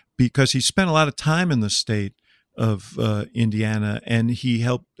 2008? Because he spent a lot of time in the state of Indiana, and he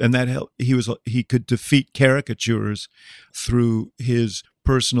could defeat caricatures through his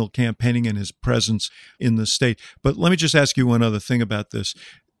personal campaigning and his presence in the state. But let me just ask you one other thing about this.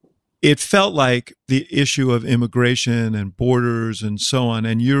 It felt like the issue of immigration and borders and so on,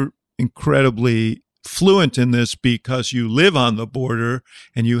 and you're incredibly fluent in this because you live on the border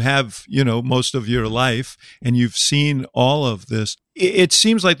and you have, most of your life and you've seen all of this. It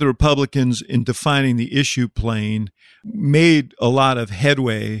seems like the Republicans, in defining the issue plane, made a lot of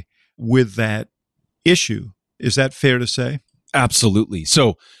headway with that issue. Is that fair to say? Absolutely.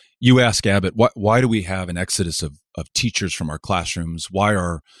 So you ask Abbott, why do we have an exodus of teachers from our classrooms? Why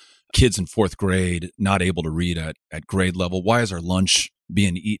are kids in fourth grade not able to read at grade level? Why is our lunch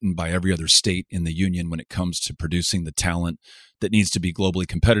being eaten by every other state in the union when it comes to producing the talent that needs to be globally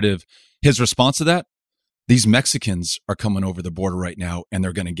competitive? His response to that, these Mexicans are coming over the border right now and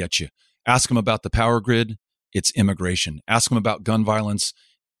they're going to get you. Ask them about the power grid, it's immigration. Ask them about gun violence,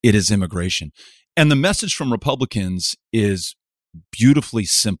 it is immigration. And the message from Republicans is beautifully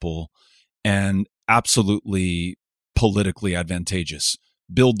simple and absolutely politically advantageous.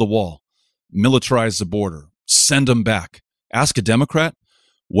 Build the wall, militarize the border, send them back. Ask a Democrat,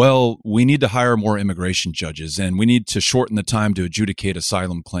 well, we need to hire more immigration judges and we need to shorten the time to adjudicate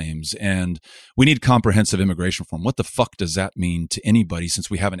asylum claims and we need comprehensive immigration reform. What the fuck does that mean to anybody since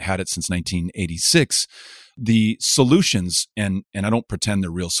we haven't had it since 1986? The solutions, and I don't pretend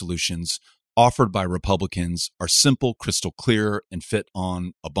they're real solutions, offered by Republicans are simple, crystal clear, and fit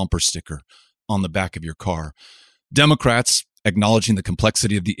on a bumper sticker on the back of your car. Democrats, acknowledging the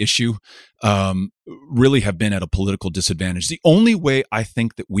complexity of the issue, really have been at a political disadvantage. The only way I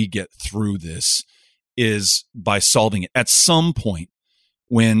think that we get through this is by solving it. At some point,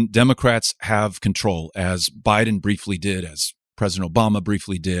 when Democrats have control, as Biden briefly did, as President Obama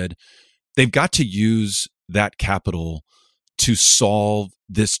briefly did, they've got to use that capital to solve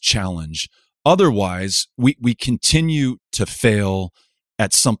this challenge. Otherwise, we continue to fail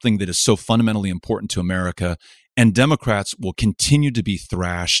at something that is so fundamentally important to America, and Democrats will continue to be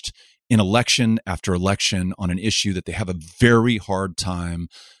thrashed in election after election on an issue that they have a very hard time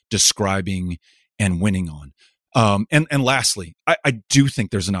describing and winning on. And lastly, I do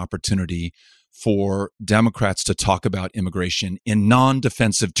think there's an opportunity for Democrats to talk about immigration in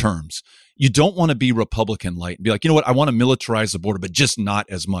non-defensive terms. You don't want to be Republican light and be like, you know what, I want to militarize the border, but just not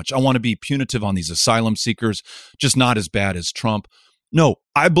as much. I want to be punitive on these asylum seekers, just not as bad as Trump. No,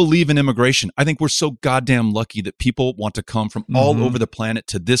 I believe in immigration. I think we're so goddamn lucky that people want to come from all over the planet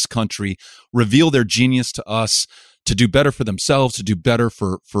to this country, reveal their genius to us, to do better for themselves, to do better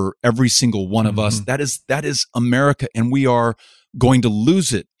for every single one of us. That is America, and we are going to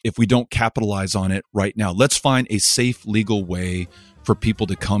lose it if we don't capitalize on it right now. Let's find a safe, legal way for people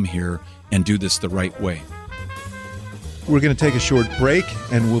to come here and do this the right way. We're going to take a short break,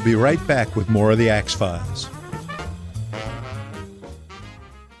 and we'll be right back with more of the Axe Files.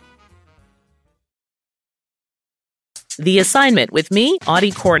 The Assignment with me,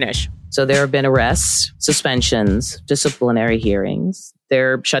 Audie Cornish. So there have been arrests, suspensions, disciplinary hearings.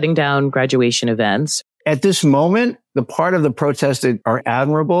 They're shutting down graduation events. At this moment, the part of the protest that are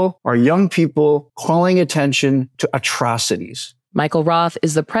admirable are young people calling attention to atrocities. Michael Roth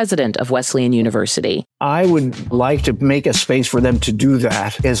is the president of Wesleyan University. I would like to make a space for them to do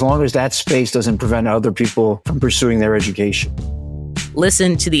that, as long as that space doesn't prevent other people from pursuing their education.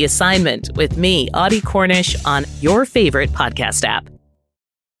 Listen to The Assignment with me, Audie Cornish, on your favorite podcast app.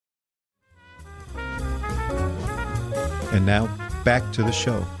 And now, back to the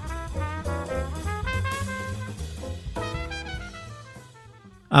show.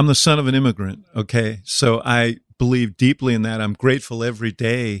 I'm the son of an immigrant, okay? So I believe deeply in that. I'm grateful every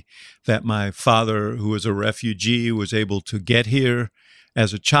day that my father, who was a refugee, was able to get here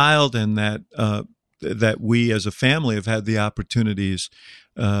as a child, and that we as a family have had the opportunities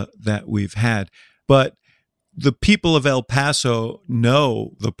that we've had. But the people of El Paso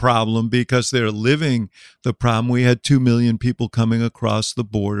know the problem because they're living the problem. We had 2 million people coming across the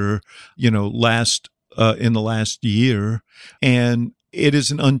border, in the last year, and it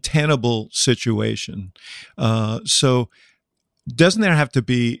is an untenable situation. So doesn't there have to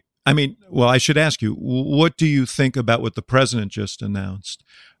be, I should ask you, what do you think about what the president just announced,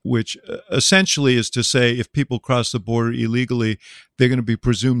 which essentially is to say if people cross the border illegally, they're going to be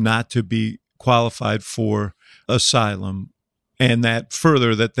presumed not to be qualified for asylum, and that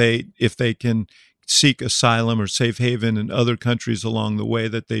further that if they can seek asylum or safe haven in other countries along the way,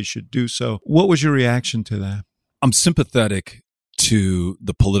 that they should do so. What was your reaction to that? I'm sympathetic to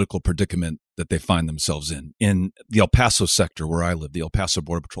the political predicament that they find themselves in. In the El Paso sector where I live, the El Paso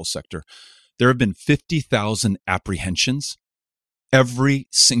Border Patrol sector, there have been 50,000 apprehensions every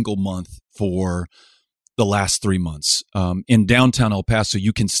single month for the last 3 months. In downtown El Paso,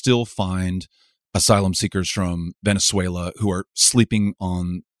 you can still find asylum seekers from Venezuela who are sleeping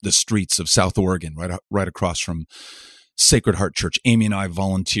on the streets of South Oregon, right across from Sacred Heart Church, Amy and I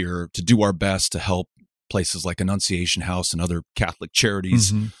volunteer to do our best to help places like Annunciation House and other Catholic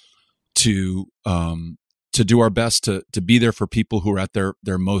charities to do our best to be there for people who are at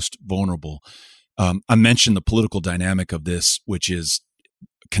their most vulnerable. I mentioned the political dynamic of this, which is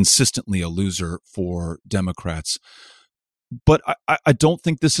consistently a loser for Democrats. But I don't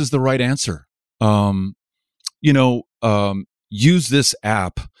think this is the right answer. Use this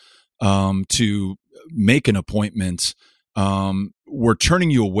app to make an appointment. We're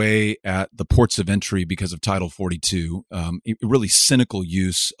turning you away at the ports of entry because of Title 42, a really cynical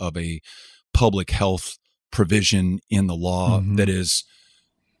use of a public health provision in the law that is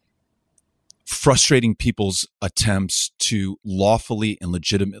frustrating people's attempts to lawfully and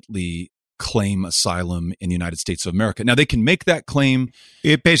legitimately claim asylum in the United States of America. Now, they can make that claim.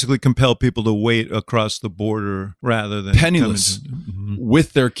 It basically compelled people to wait across the border rather than penniless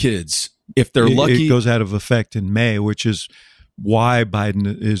with their kids. If they're lucky. It goes out of effect in May, which is why Biden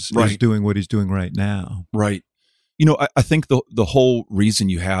is doing what he's doing right now. Right. I think the whole reason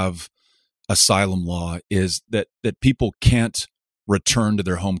you have asylum law is that people can't return to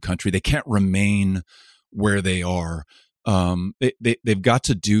their home country. They can't remain where they are. They've got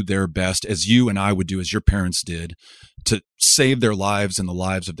to do their best, as you and I would do, as your parents did, to save their lives and the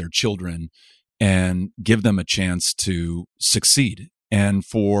lives of their children and give them a chance to succeed. And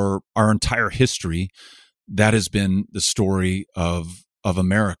for our entire history, that has been the story of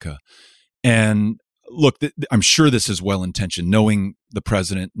America. And look, I'm sure this is well-intentioned, knowing the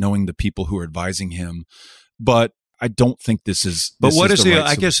president, knowing the people who are advising him, but I don't think this is. But what is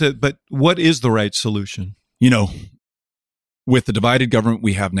but what is the right solution? With the divided government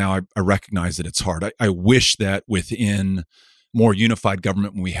we have now, I recognize that it's hard. I wish that within more unified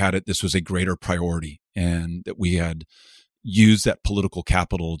government when we had it, this was a greater priority and that we had used that political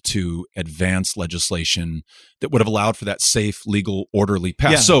capital to advance legislation that would have allowed for that safe, legal, orderly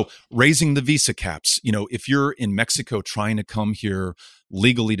path. Yeah. So raising the visa caps, if you're in Mexico trying to come here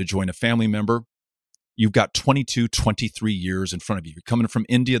legally to join a family member, you've got 22, 23 years in front of you. You're coming from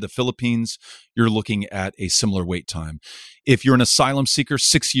India, the Philippines, you're looking at a similar wait time. If you're an asylum seeker,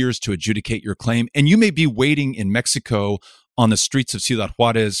 6 years to adjudicate your claim, and you may be waiting in Mexico on the streets of Ciudad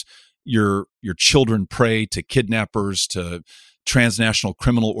Juarez. Your children pray to kidnappers, to transnational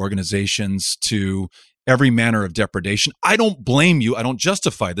criminal organizations, to every manner of depredation. I don't blame you. I don't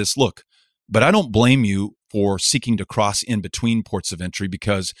justify this. Look, but I don't blame you for seeking to cross in between ports of entry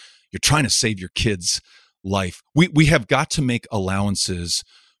because you're trying to save your kid's life. We have got to make allowances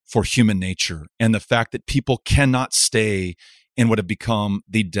for human nature and the fact that people cannot stay in what have become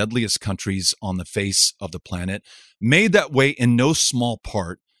the deadliest countries on the face of the planet, made that way in no small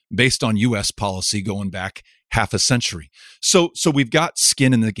part based on U.S. policy going back half a century. So we've got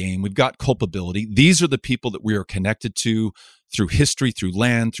skin in the game. We've got culpability. These are the people that we are connected to through history, through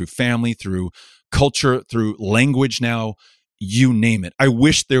land, through family, through culture, through language now, you name it. I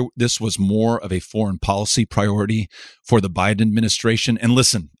wish this was more of a foreign policy priority for the Biden administration. And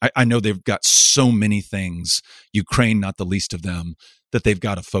listen, I know they've got so many things, Ukraine not the least of them, that they've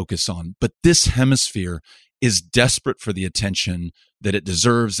got to focus on. But this hemisphere is desperate for the attention that it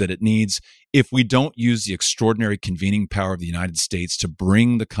deserves, that it needs. If we don't use the extraordinary convening power of the United States to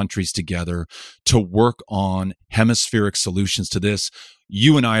bring the countries together to work on hemispheric solutions to this,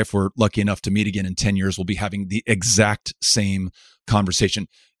 you and I, if we're lucky enough to meet again in 10 years, will be having the exact same conversation.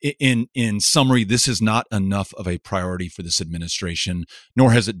 In summary, this is not enough of a priority for this administration,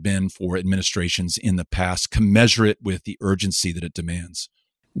 nor has it been for administrations in the past. Commensurate with the urgency that it demands.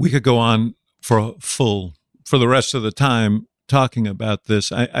 We could go on for the rest of the time talking about this.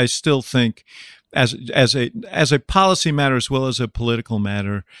 I still think as a policy matter as well as a political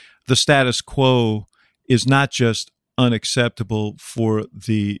matter, the status quo is not just unacceptable for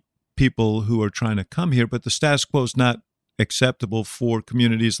the people who are trying to come here, but the status quo is not acceptable for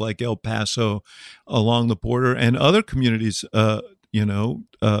communities like El Paso along the border and other communities,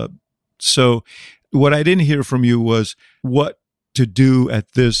 So what I didn't hear from you was what to do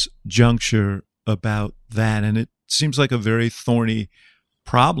at this juncture about that. And it seems like a very thorny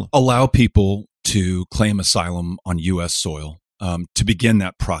problem. Allow people to claim asylum on U.S. soil, to begin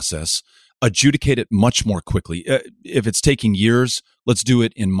that process. Adjudicate it much more quickly. If it's taking years, let's do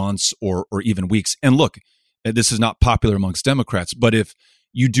it in months or even weeks. And look, this is not popular amongst Democrats, but if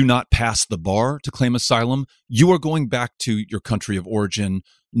you do not pass the bar to claim asylum, you are going back to your country of origin,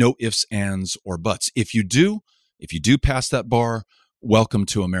 no ifs, ands, or buts. If you do pass that bar, welcome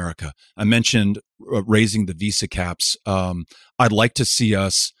to America. I mentioned raising the visa caps. I'd like to see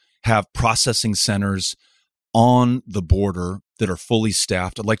us have processing centers on the border that are fully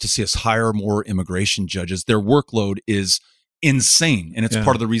staffed. I'd like to see us hire more immigration judges. Their workload is insane. And it's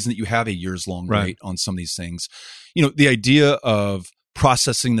part of the reason that you have a years-long wait on some of these things. The idea of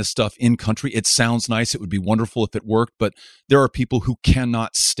processing this stuff in country, it sounds nice. It would be wonderful if it worked, but there are people who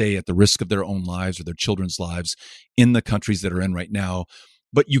cannot stay at the risk of their own lives or their children's lives in the countries that are in right now.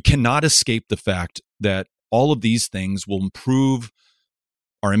 But you cannot escape the fact that all of these things will improve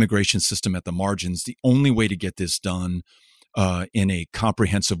our immigration system at the margins. The only way to get this done in a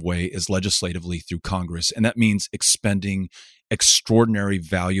comprehensive way is legislatively through Congress. And that means expending extraordinary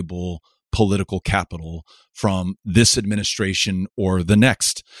valuable political capital from this administration or the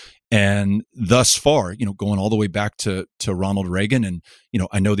next. And thus far, going all the way back to Ronald Reagan, and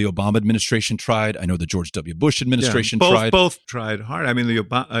I know the Obama administration tried. I know the George W. Bush administration tried. Both tried hard. I mean, the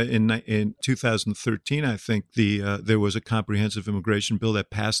Obama in 2013, I think there was a comprehensive immigration bill that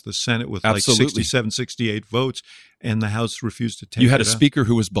passed the Senate with like 67, 68 votes, and the House refused to take it. You had a speaker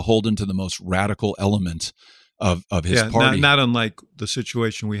who was beholden to the most radical element of his party. Not unlike the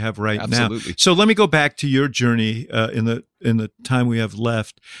situation we have right now. Absolutely. So let me go back to your journey in the time we have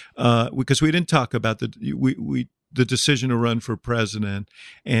left, because we didn't talk about the decision to run for president,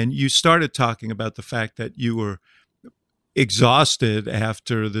 and you started talking about the fact that you were exhausted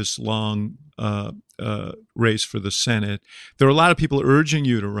after this long race for the Senate. There were a lot of people urging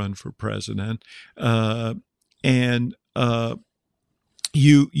you to run for president, and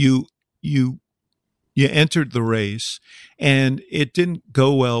you entered the race, and it didn't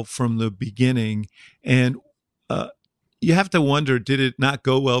go well from the beginning. And you have to wonder, did it not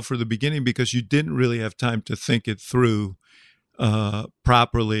go well for the beginning because you didn't really have time to think it through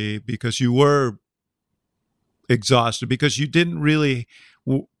properly, because you were exhausted, because you didn't really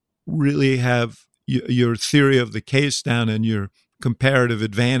have your theory of the case down and your comparative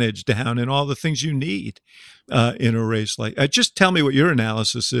advantage down and all the things you need in a race like just tell me what your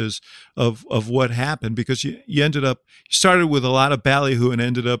analysis is of what happened, because you started with a lot of ballyhoo and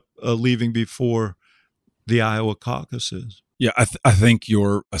ended up leaving before the Iowa caucuses. Yeah, I think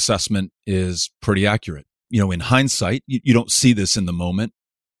your assessment is pretty accurate. In hindsight, you don't see this in the moment.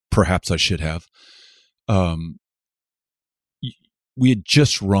 Perhaps I should have. We had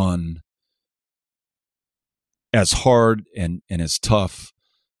just run as hard and as tough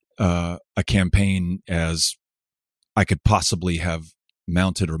a campaign as I could possibly have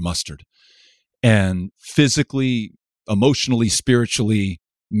mounted or mustered. And physically, emotionally, spiritually,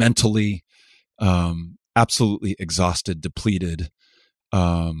 mentally, absolutely exhausted, depleted.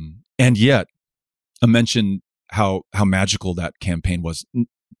 And yet, I mentioned how magical that campaign was.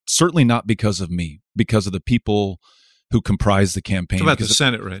 Certainly not because of me, because of the people who comprised the campaign. It's about the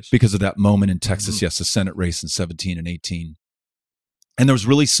Senate race. Because of that moment in Texas, yes, the Senate race in 17 and 18. And there was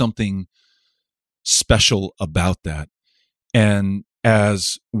really something special about that. And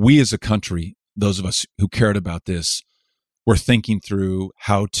as we as a country, those of us who cared about this, were thinking through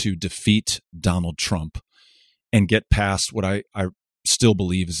how to defeat Donald Trump and get past what I still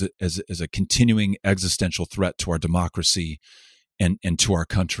believe is a continuing existential threat to our democracy and to our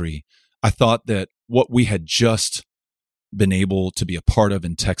country, I thought that what we had just been able to be a part of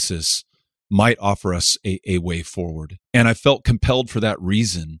in Texas might offer us a way forward. And I felt compelled for that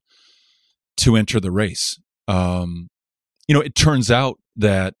reason to enter the race. It turns out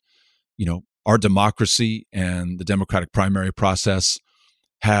that, our democracy and the Democratic primary process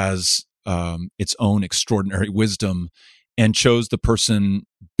has its own extraordinary wisdom and chose the person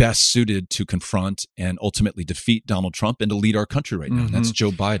best suited to confront and ultimately defeat Donald Trump and to lead our country right now. And that's Joe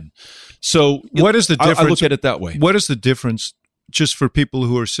Biden. So what is the difference? I look at it that way. What is the difference, just for people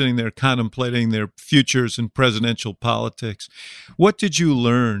who are sitting there contemplating their futures in presidential politics? What did you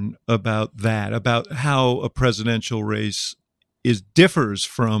learn about that, about how a presidential race differs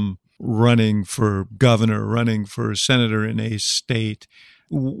from running for governor, running for senator in a state?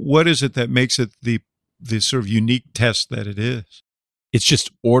 What is it that makes it the sort of unique test that it is? It's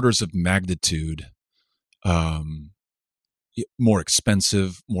just orders of magnitude more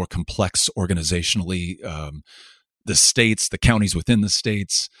expensive, more complex organizationally. The states, the counties within the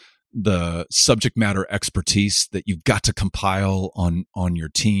states, the subject matter expertise that you've got to compile on your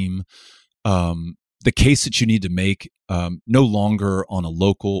team, the case that you need to make no longer on a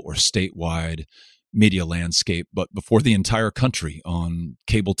local or statewide media landscape, but before the entire country, on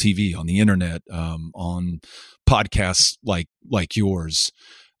cable TV, on the internet, on podcasts like yours.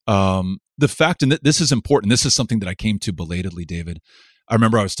 The fact, and this is important, this is something that I came to belatedly, David. I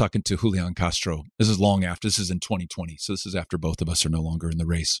remember I was talking to Julian Castro. This is long after, this is in 2020. So this is after both of us are no longer in the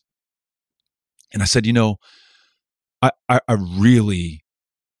race. And I said, I really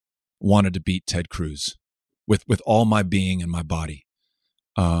wanted to beat Ted Cruz, with all my being and my body.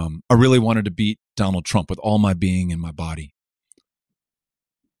 I really wanted to beat Donald Trump with all my being and my body.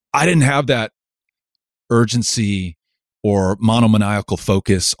 I didn't have that urgency or monomaniacal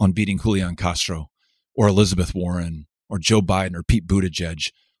focus on beating Julian Castro or Elizabeth Warren or Joe Biden or Pete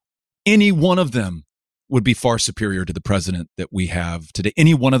Buttigieg. Any one of them would be far superior to the president that we have today.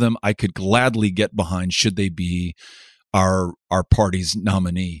 Any one of them I could gladly get behind should they be our party's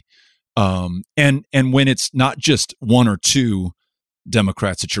nominee. And when it's not just one or two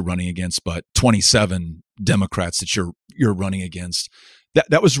Democrats that you're running against, but 27 Democrats that you're running against,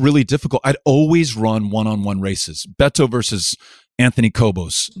 that was really difficult. I'd always run one-on-one races. Beto versus Anthony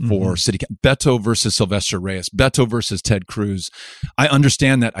Cobos for city, Beto versus Sylvester Reyes, Beto versus Ted Cruz. I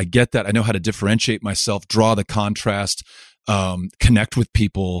understand that. I get that. I know how to differentiate myself, draw the contrast, connect with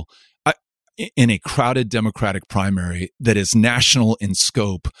people. In a crowded Democratic primary that is national in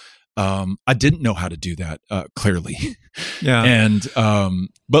scope, I didn't know how to do that, clearly. Yeah. And,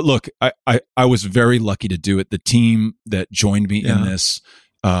 but look, I was very lucky to do it. The team that joined me in this,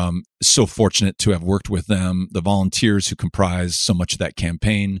 so fortunate to have worked with them, the volunteers who comprise so much of that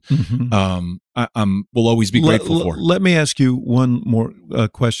campaign, will always be grateful for. Let me ask you one more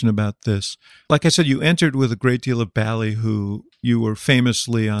question about this. Like I said, you entered with a great deal of ballyhoo. You were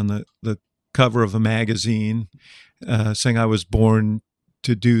famously on the cover of a magazine, saying, I was born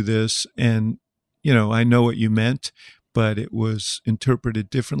to do this. And, I know what you meant, but it was interpreted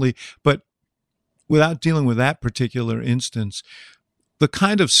differently. But without dealing with that particular instance, the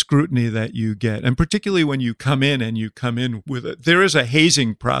kind of scrutiny that you get, and particularly when you come in with it, there is a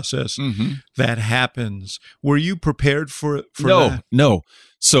hazing process that happens. Were you prepared for that? No.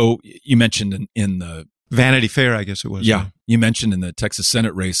 So you mentioned in the Vanity Fair, I guess it was. Yeah. Right? You mentioned in the Texas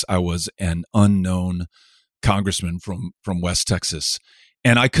Senate race, I was an unknown congressman from West Texas.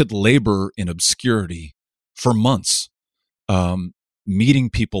 And I could labor in obscurity for months, meeting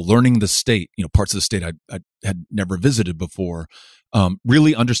people, learning the state, parts of the state I had never visited before,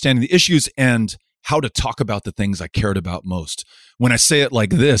 really understanding the issues and how to talk about the things I cared about most. When I say it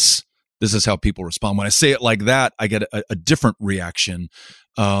like this is how people respond. When I say it like that, I get a different reaction.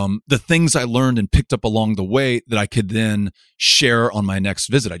 The things I learned and picked up along the way that I could then share on my next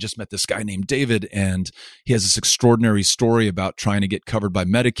visit. I just met this guy named David, and he has this extraordinary story about trying to get covered by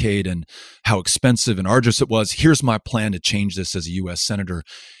Medicaid and how expensive and arduous it was. Here's my plan to change this as a U.S. Senator.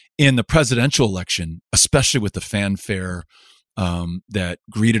 In the presidential election, especially with the fanfare that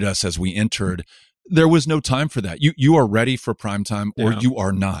greeted us as we entered, there was no time for that. You are ready for prime time or you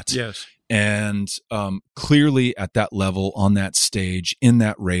are not. Yes. And clearly at that level, on that stage, in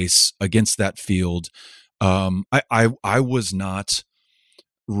that race, against that field, I was not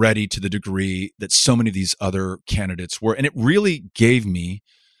ready to the degree that so many of these other candidates were. And it really gave me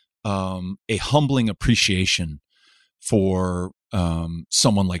a humbling appreciation for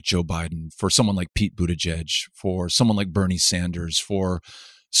someone like Joe Biden, for someone like Pete Buttigieg, for someone like Bernie Sanders, for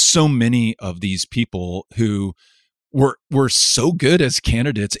so many of these people who were so good as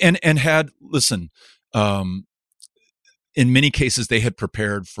candidates and had, listen, in many cases, they had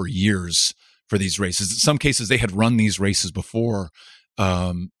prepared for years for these races. In some cases, they had run these races before,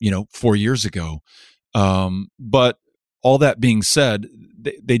 4 years ago. But all that being said,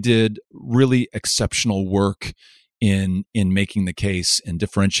 they did really exceptional work in making the case and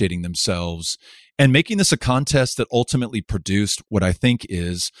differentiating themselves and making this a contest that ultimately produced what I think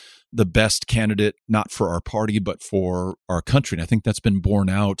is the best candidate, not for our party, but for our country. And I think that's been borne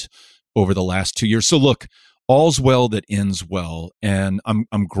out over the last 2 years. So look, all's well that ends well. And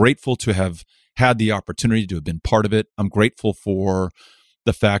I'm grateful to have had the opportunity to have been part of it. I'm grateful for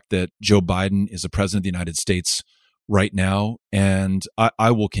the fact that Joe Biden is the president of the United States right now. And I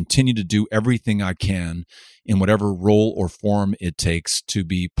will continue to do everything I can in whatever role or form it takes to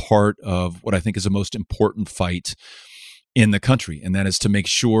be part of what I think is the most important fight in the country. And that is to make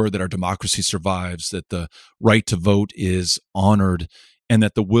sure that our democracy survives, that the right to vote is honored, and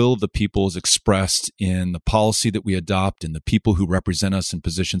that the will of the people is expressed in the policy that we adopt and the people who represent us in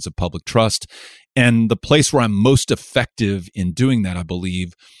positions of public trust. And the place where I'm most effective in doing that, I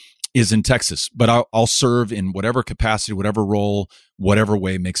believe, is in Texas. But I'll serve in whatever capacity, whatever role, whatever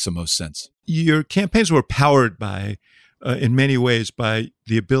way makes the most sense. Your campaigns were powered by, in many ways, by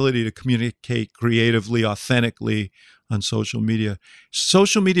the ability to communicate creatively, authentically on social media.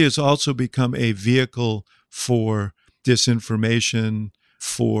 Social media has also become a vehicle for disinformation,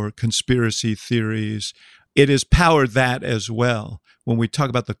 for conspiracy theories. It has powered that as well when we talk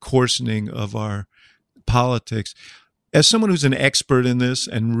about the coarsening of our politics. As someone who's an expert in this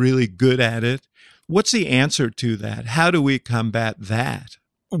and really good at it, what's the answer to that? How do we combat that?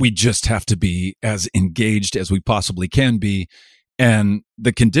 We just have to be as engaged as we possibly can be. And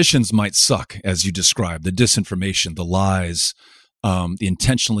the conditions might suck, as you described, the disinformation, the lies, the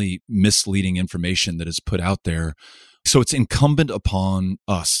intentionally misleading information that is put out there. So it's incumbent upon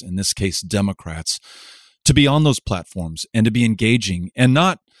us, in this case, Democrats, to be on those platforms and to be engaging, and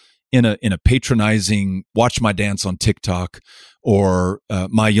not in a patronizing, watch my dance on TikTok, or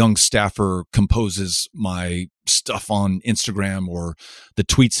my young staffer composes my stuff on Instagram, or the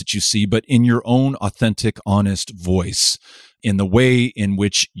tweets that you see, but in your own authentic, honest voice, in the way in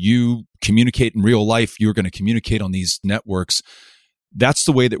which you communicate in real life, you're going to communicate on these networks. That's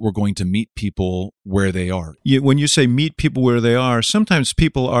the way that we're going to meet people where they are. When you say meet people where they are, sometimes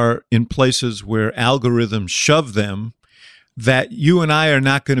people are in places where algorithms shove them that you and I are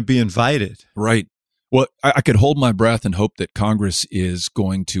not going to be invited. Right. Well, I could hold my breath and hope that Congress is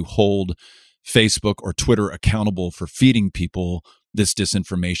going to hold Facebook or Twitter accountable for feeding people this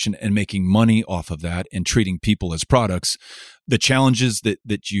disinformation and making money off of that and treating people as products. The challenges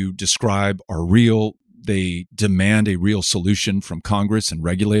that you describe are real. They demand a real solution from Congress and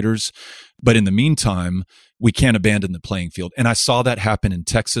regulators. But in the meantime, we can't abandon the playing field. And I saw that happen in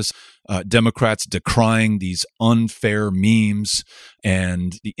Texas. Democrats decrying these unfair memes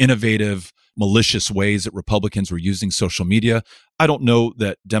and the innovative, malicious ways that Republicans were using social media. I don't know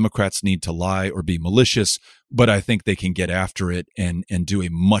that Democrats need to lie or be malicious, but I think they can get after it and do a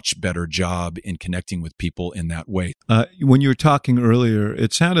much better job in connecting with people in that way. When you were talking earlier,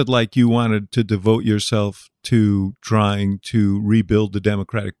 it sounded like you wanted to devote yourself to trying to rebuild the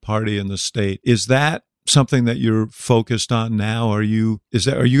Democratic Party in the state. Is that something that you're focused on now? Are you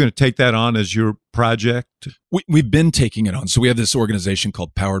going to take that on as your project? We've been taking it on. So we have this organization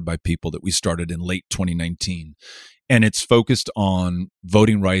called Powered by People that we started in late 2019. And it's focused on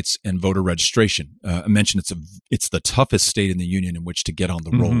voting rights and voter registration. I mentioned it's the toughest state in the union in which to get on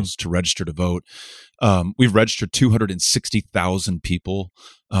the rolls to register to vote. We've registered 260,000 people,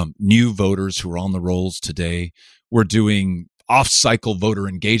 new voters who are on the rolls today. We're doing off-cycle voter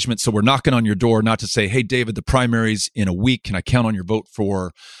engagement. So we're knocking on your door, not to say, hey, David, the primary's in a week. Can I count on your vote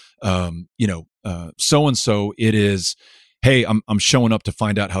for, so-and-so? It is, hey, I'm showing up to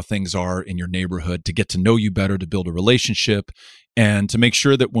find out how things are in your neighborhood, to get to know you better, to build a relationship, and to make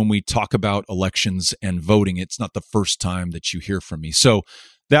sure that when we talk about elections and voting, it's not the first time that you hear from me. So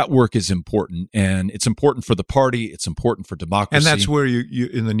that work is important, and it's important for the party. It's important for democracy. And that's where you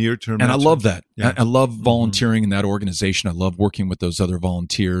in the near term. And I love that. Yeah. I love volunteering in that organization. I love working with those other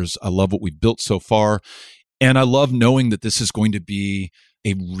volunteers. I love what we've built so far. And I love knowing that this is going to be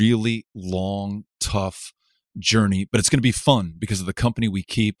a really long, tough journey, but it's going to be fun because of the company we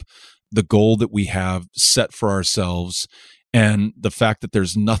keep, the goal that we have set for ourselves, and the fact that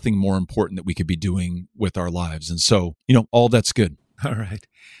there's nothing more important that we could be doing with our lives. And so, all that's good. All right.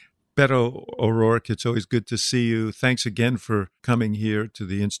 Beto O'Rourke, it's always good to see you. Thanks again for coming here to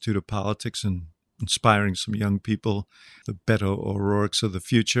the Institute of Politics and inspiring some young people, the Beto O'Rourkes of the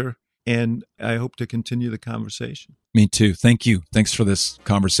future. And I hope to continue the conversation. Me too. Thank you. Thanks for this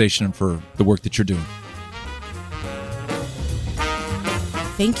conversation and for the work that you're doing.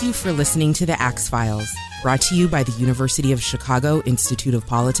 Thank you for listening to The Axe Files, brought to you by the University of Chicago Institute of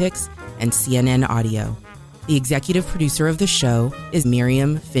Politics and CNN Audio. The executive producer of the show is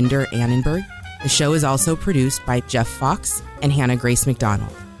Miriam Finder-Annenberg. The show is also produced by Jeff Fox and Hannah Grace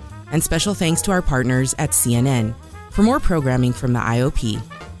McDonald. And special thanks to our partners at CNN. For more programming from the IOP,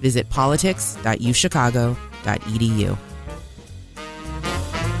 visit politics.uchicago.edu.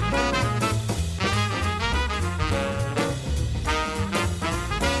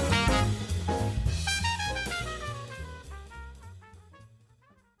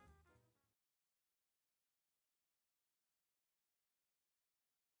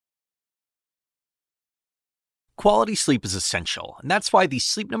 Quality sleep is essential, and that's why the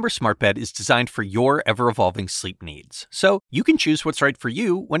Sleep Number Smart Bed is designed for your ever-evolving sleep needs. So you can choose what's right for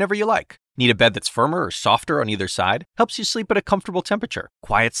you whenever you like. Need a bed that's firmer or softer on either side? Helps you sleep at a comfortable temperature.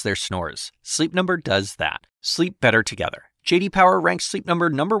 Quiets their snores. Sleep Number does that. Sleep better together. J.D. Power ranks Sleep Number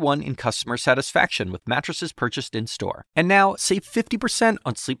 #1 in customer satisfaction with mattresses purchased in-store. And now, save 50%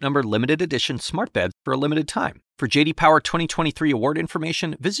 on Sleep Number Limited Edition Smart Beds for a limited time. For J.D. Power 2023 award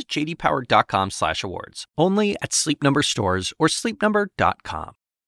information, visit jdpower.com/awards. Only at Sleep Number stores or sleepnumber.com.